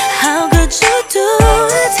 how could you do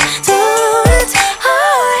it, do it,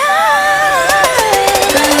 oh yeah.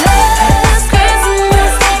 The last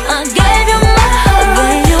Christmas I gave you my heart,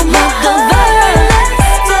 but the very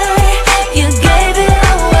next day you gave it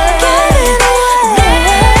away.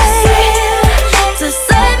 This year, to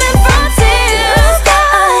save me from tears,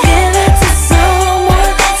 I'll give it to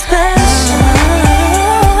someone special.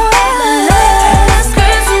 Last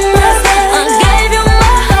Christmas I gave you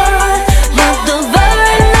my heart, but the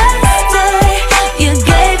very next day you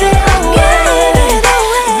gave it away.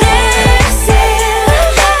 This year,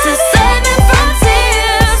 to save me from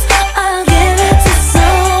tears, I'll give it to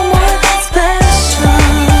someone special.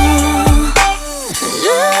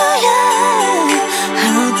 Ooh, yeah.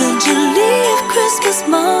 How could you leave Christmas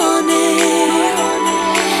morning?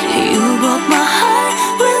 You broke my heart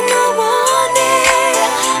with no warning.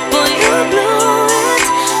 Boy, you blew it,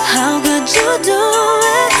 how could you do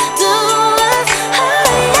it, do it, oh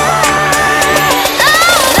yeah.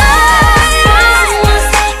 Last Christmas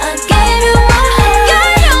I gave you my heart,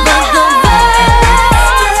 but the very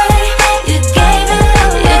next day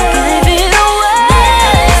you gave it away.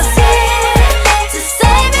 This year, to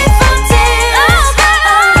save me from tears,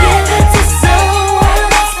 I'll give it to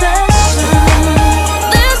someone special.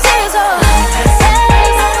 This is all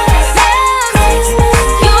Christmas,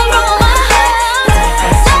 you broke my heart.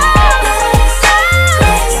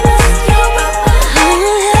 Christmas, you broke my heart.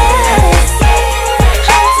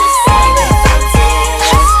 To save me from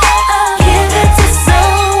tears, I'll give it to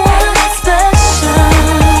someone special.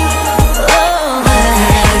 Oh,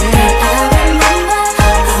 I remember,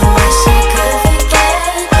 I wish I could forget,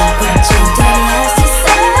 but you did last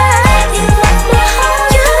December. You broke my heart,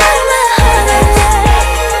 you broke my heart.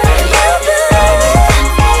 You blew it,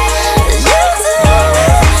 you do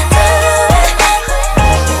it,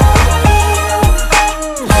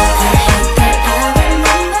 I hate that I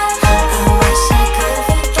remember, I wish I could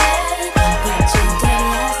forget, but you did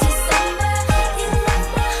last December. You broke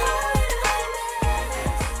my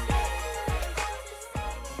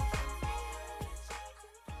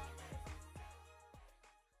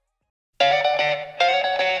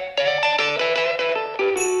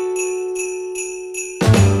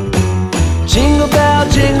Jingle bell,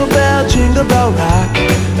 jingle bell, jingle bell rock.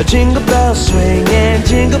 A jingle bell swing and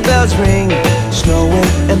jingle bells ring. Snowing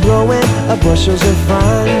and blowing bushels of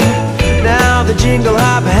fun. Now the jingle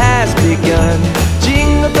hop has begun.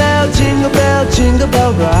 Jingle bell, jingle bell, jingle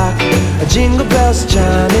bell rock. A jingle bells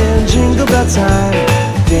chiming, jingle bell time.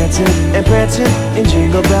 Dancing and prancing in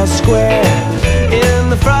Jingle Bell Square. In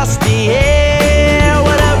the frosty air,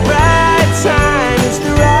 what a bright time. It's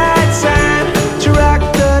the right time to rock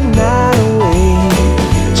the night away.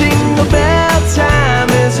 Jingle bell time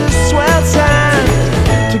is a swell time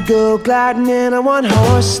to go gliding in a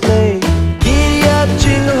one-horse sleigh. Giddy up,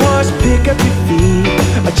 jingle horse, pick up your feet.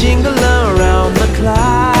 A jingle around the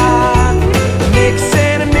clock. Mix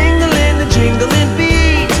and a mingle in the jingling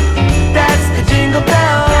beat. That's the Jingle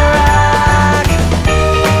Bell Rock.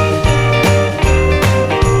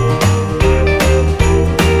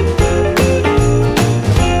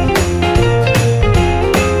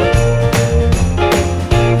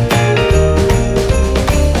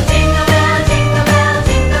 Jingle bell, jingle bell,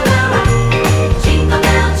 jingle bell rock. Jingle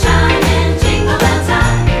bell chiming, jingle bell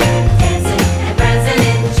time. Dancing and prancing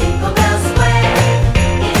in Jingle Bell Square.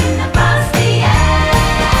 In the frosty air.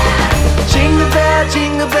 Jingle bell,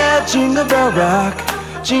 jingle bell, jingle bell rock.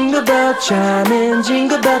 Jingle bell chiming,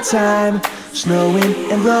 jingle bell time. Snowing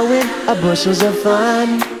and blowing bushels of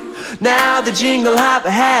fun. Now the jingle hop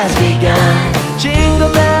has begun.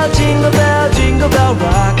 Jingle bell, jingle bell, jingle bell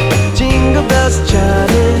rock. Jingle bells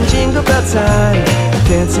chiming, jingle bell time.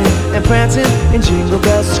 Dancing and prancing in Jingle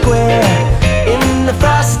Bell Square. In the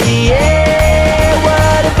frosty air,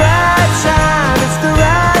 what a bright time. It's the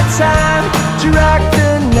right time to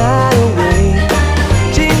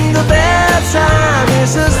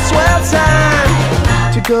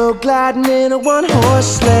go gliding in a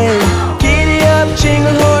one-horse sleigh. Giddy up,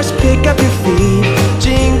 jingle horse, pick up your feet,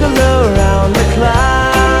 jingle around the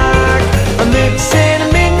clock. A mix and a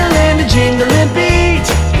mingle and a jingling beat.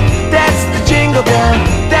 That's the jingle bell,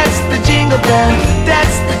 that's the jingle bell,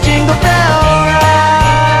 that's the jingle bell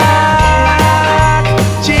rock.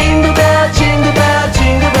 Jingle bell, jingle bell,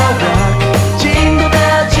 jingle bell rock. Jingle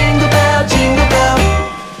bell, jingle bell, jingle bell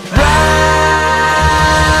rock.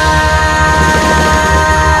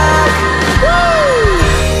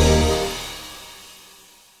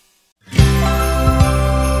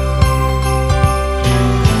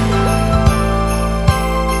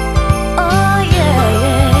 Oh yeah,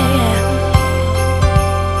 yeah, yeah.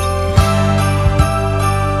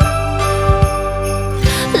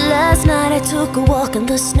 Last night I took a walk in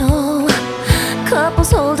the snow.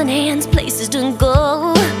 Couples holding hands, places to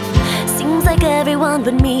go. Seems like everyone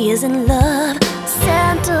but me is in love.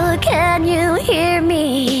 Santa, can you hear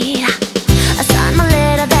me? I signed my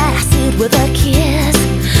letter that I sealed with a kiss.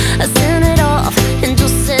 I sent it off and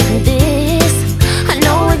just said this: I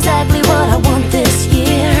know exactly what I want this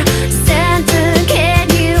year. Santa, can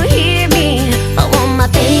you hear me? I want my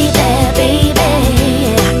baby, baby.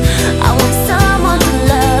 I want someone to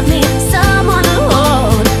love me, someone to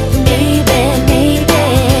hold. Maybe, maybe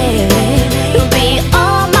you'll be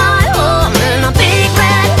all my home in a big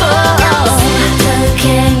red bowl. Santa,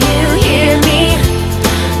 can you hear me?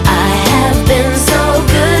 I have been so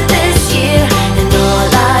good this year, and all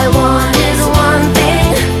I want is one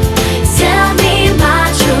thing. Tell me my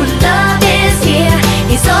true love is here.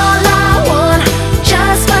 He's all I want,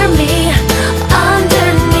 just for me.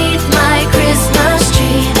 Underneath my Christmas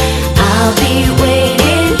tree, I'll be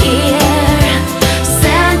waiting here.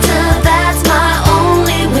 Santa, that's my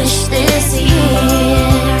only wish this year.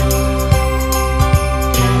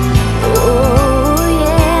 Oh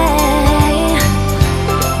yeah, yeah.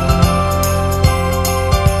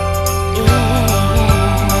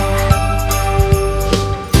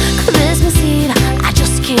 Christmas Eve, I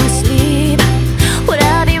just can't sleep. Would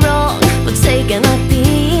I be wrong for taking a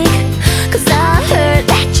peek? 'Cause I heard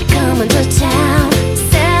that you're coming to town.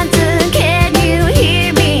 Santa, can you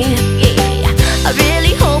hear me? Yeah, I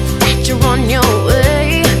really hope that you're on your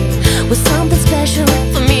way with something special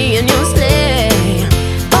for me and your sleigh.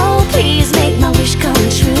 Oh, please make my wish come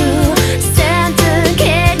true. Santa,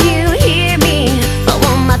 can you hear me? I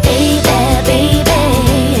want my baby, baby.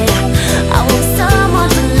 I want someone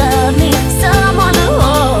to love me, someone to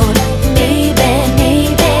hold. Maybe,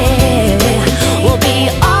 maybe we'll be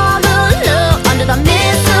all alone under the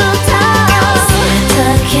mistletoe. Santa,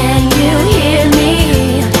 can you hear me?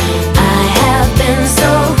 I have been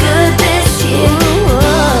so good this year.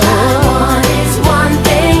 All I want is one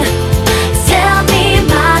thing. Tell me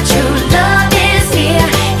my true love is here.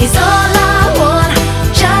 He's all I want,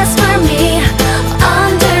 just for me.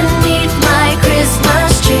 Underneath my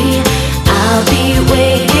Christmas tree, I'll be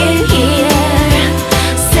waiting here.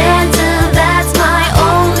 Santa, that's my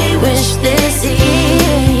only wish this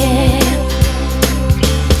year.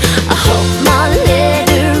 I hope my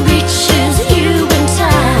letter reaches you in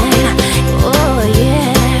time. Oh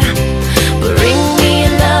yeah, bring me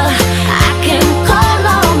love I can call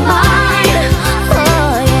all mine.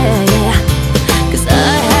 Oh yeah, yeah. 'Cause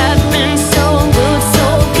I have been so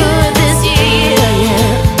good this year.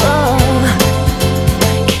 Yeah. Oh,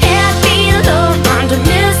 can't be alone under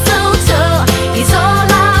mistletoe. He's all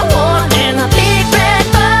I want in a big red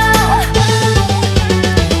bowl.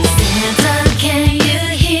 Santa, can you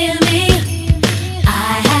hear me?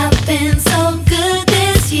 I have been so good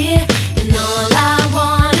this year, and all I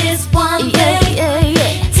want is one thing.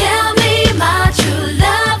 Tell me my true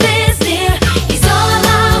love is near. He's all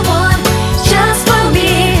I want, just for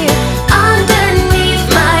me. Underneath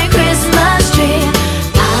my Christmas tree,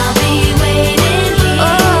 I'll be waiting here.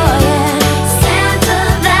 Oh yeah, Santa,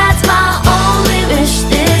 that's my only wish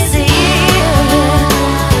this year.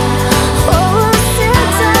 Oh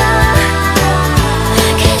Santa,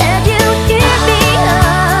 can you hear me?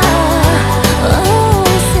 Oh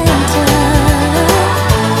Santa,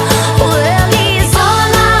 well he's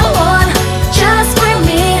all I want, just for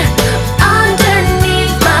me.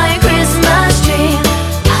 Underneath my Christmas tree,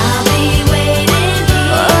 I'll be waiting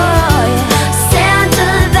here. Oh yeah, Santa,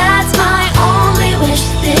 that's my only wish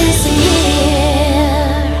this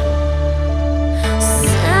year.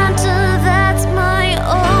 Santa, that's my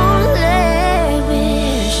only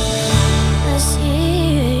wish this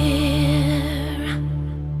year.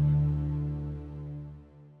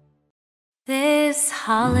 This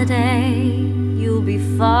holiday, you'll be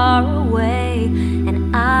far away, and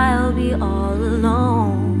I'll be all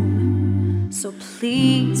alone. So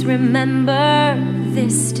please remember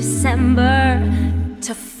this December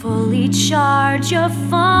to fully charge your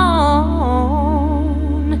phone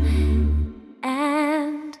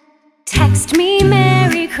and text me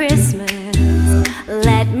Merry Christmas.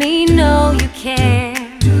 Let me know you care.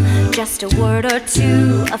 Just a word or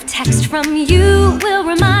two of text from you will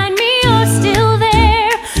remind me you're still there.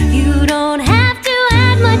 You don't have to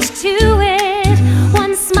add much to it.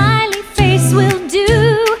 One smiley face will do.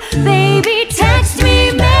 Baby, text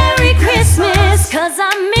me Merry Christmas, 'cause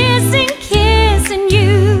I'm missing kissing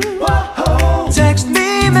you. Text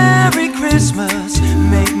me Merry Christmas,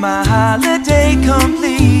 make my holiday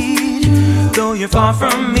complete. Though you're far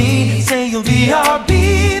from me, say you'll be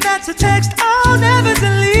RB. That's a text I'll never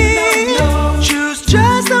delete. Choose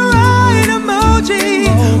just the right emoji,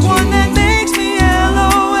 one that makes me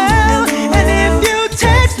LOL. And if you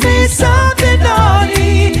text me something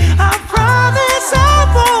naughty, I promise I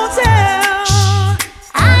won't tell.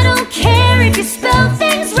 I don't care if you spell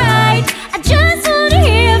things right, I just want to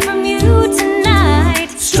hear from you tonight.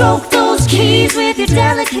 Stroke those keys with your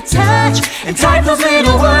delicate touch and type those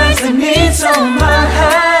little words that mean so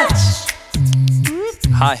much.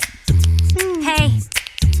 Hi, Hey,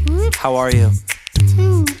 how are you?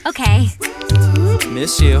 okay,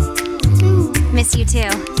 Miss you. miss you too.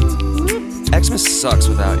 Xmas sucks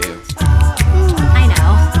without you. I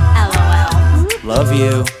know, LOL. Love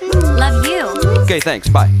you. Love you. Okay, thanks,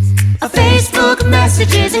 bye. A Facebook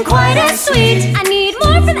message isn't quite as sweet. I need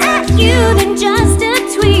more from at you than just a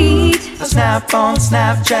tweet. A snap on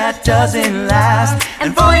Snapchat doesn't last,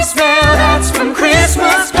 and voicemail that's from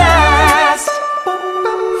Christmas past.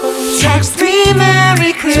 Text me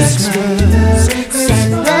Merry Christmas,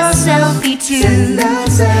 Send a selfie too.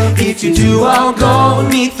 if you do, I'll go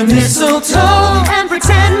meet the mistletoe And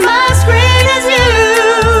pretend my screen is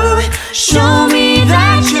you. Show me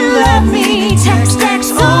that you love me. Text,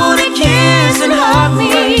 hold a kiss and hug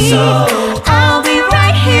me. I'll be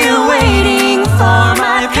right here waiting for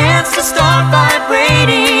my pants to start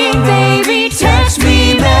vibrating. Baby, text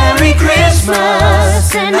me Merry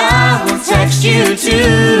Christmas, and I will text you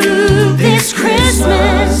too. This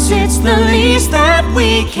Christmas, it's the least that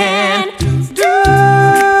we can do.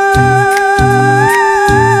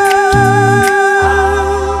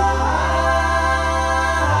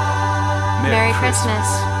 Merry Christmas.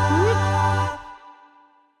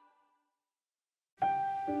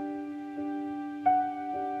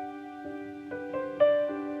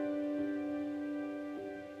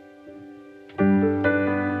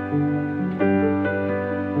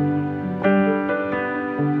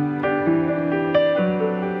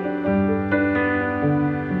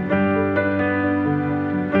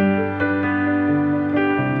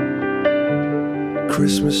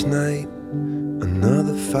 Christmas night,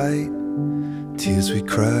 another fight. Tears we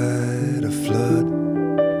cried, a flood.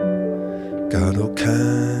 Got all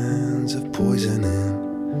kinds of poison in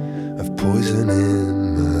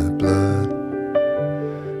my blood.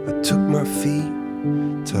 I took my feet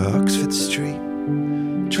to Oxford Street,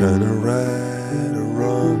 trying to right a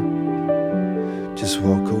wrong. Just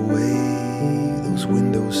walk away, those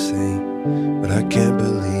windows say, but I can't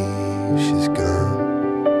believe she's gone.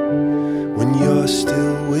 When you're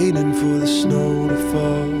still waiting for the snow to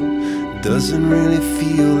fall, it doesn't really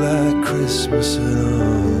feel like Christmas at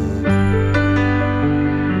all.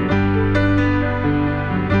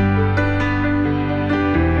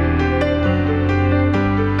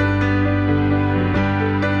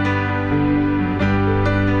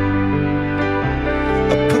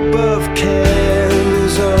 Up above,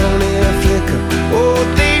 candles only a flicker. Oh,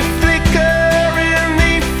 they flicker and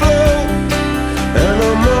they float, and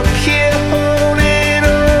I'm up here holding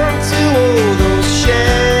on to all those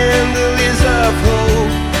chandeliers of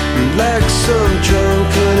hope. And like some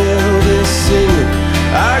drunken Elvis singing,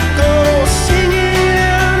 I go singing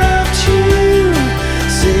out of tune,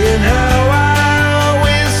 saying how I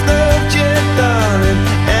always loved you, darling,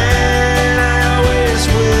 and I always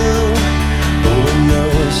will. But when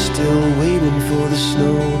you're still waiting for the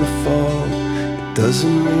snow to fall, it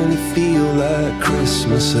doesn't really feel like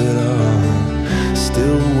Christmas at all.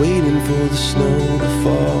 Still waiting for the snow to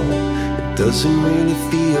fall, it doesn't really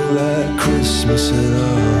feel like Christmas at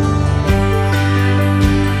all.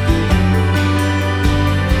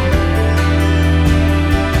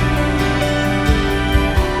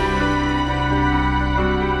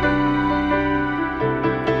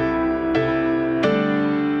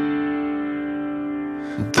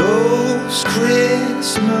 Those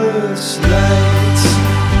Christmas lights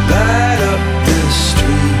light up the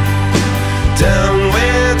street, down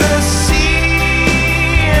where the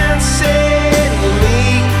sea and sail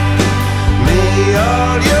meet. May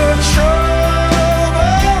all your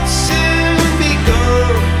troubles soon be gone.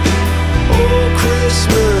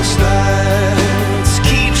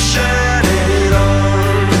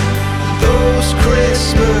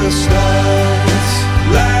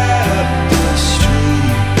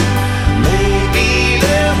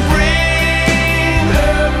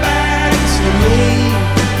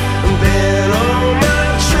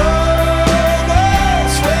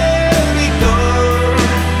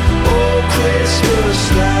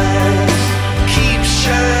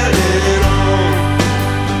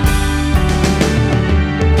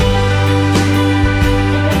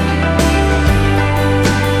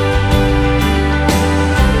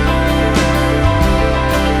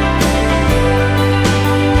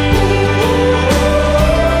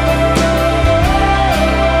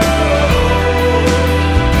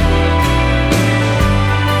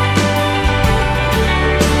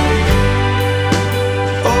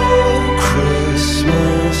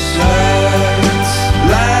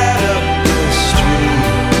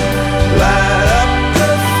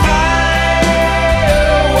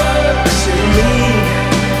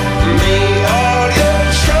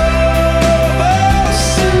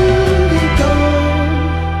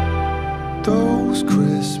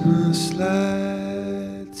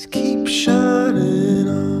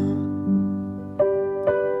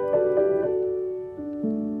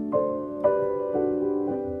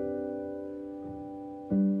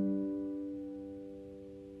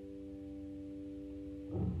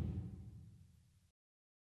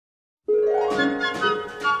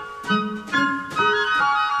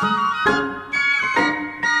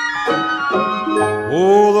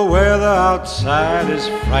 outside is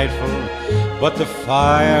frightful, but the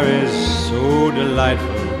fire is so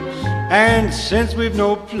delightful. And since we've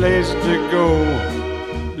no place to go,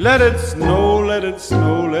 let it snow, let it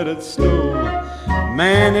snow, let it snow.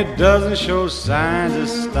 Man, it doesn't show signs of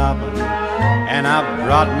stopping, and I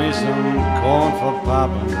brought me some corn for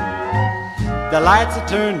popping. The lights are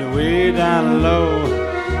turned way down low.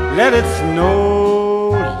 Let it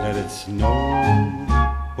snow, let it snow.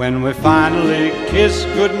 When we finally kiss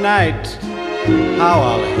goodnight, how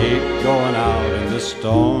I'll hate going out in the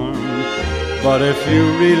storm. But if you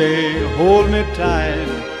really hold me tight,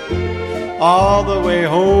 all the way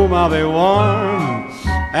home I'll be warm.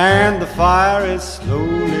 And the fire is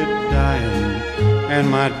slowly dying, and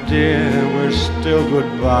my dear, we're still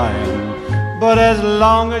goodbying. But as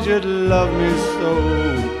long as you love me so,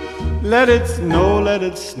 let it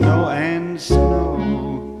snow and snow.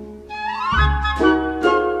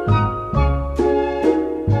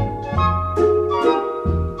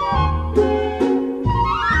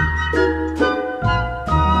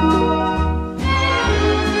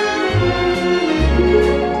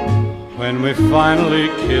 When we finally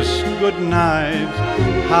kiss goodnight,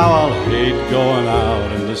 how I'll hate going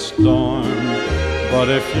out in the storm. But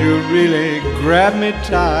if you really grab me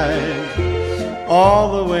tight,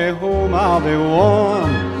 all the way home I'll be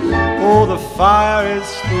warm. Oh, the fire is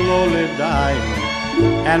slowly dying,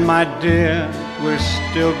 and my dear, we're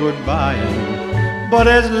still goodbying. But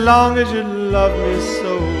as long as you love me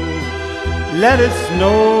so, let it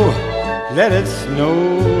snow, let it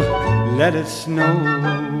snow, let it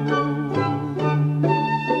snow.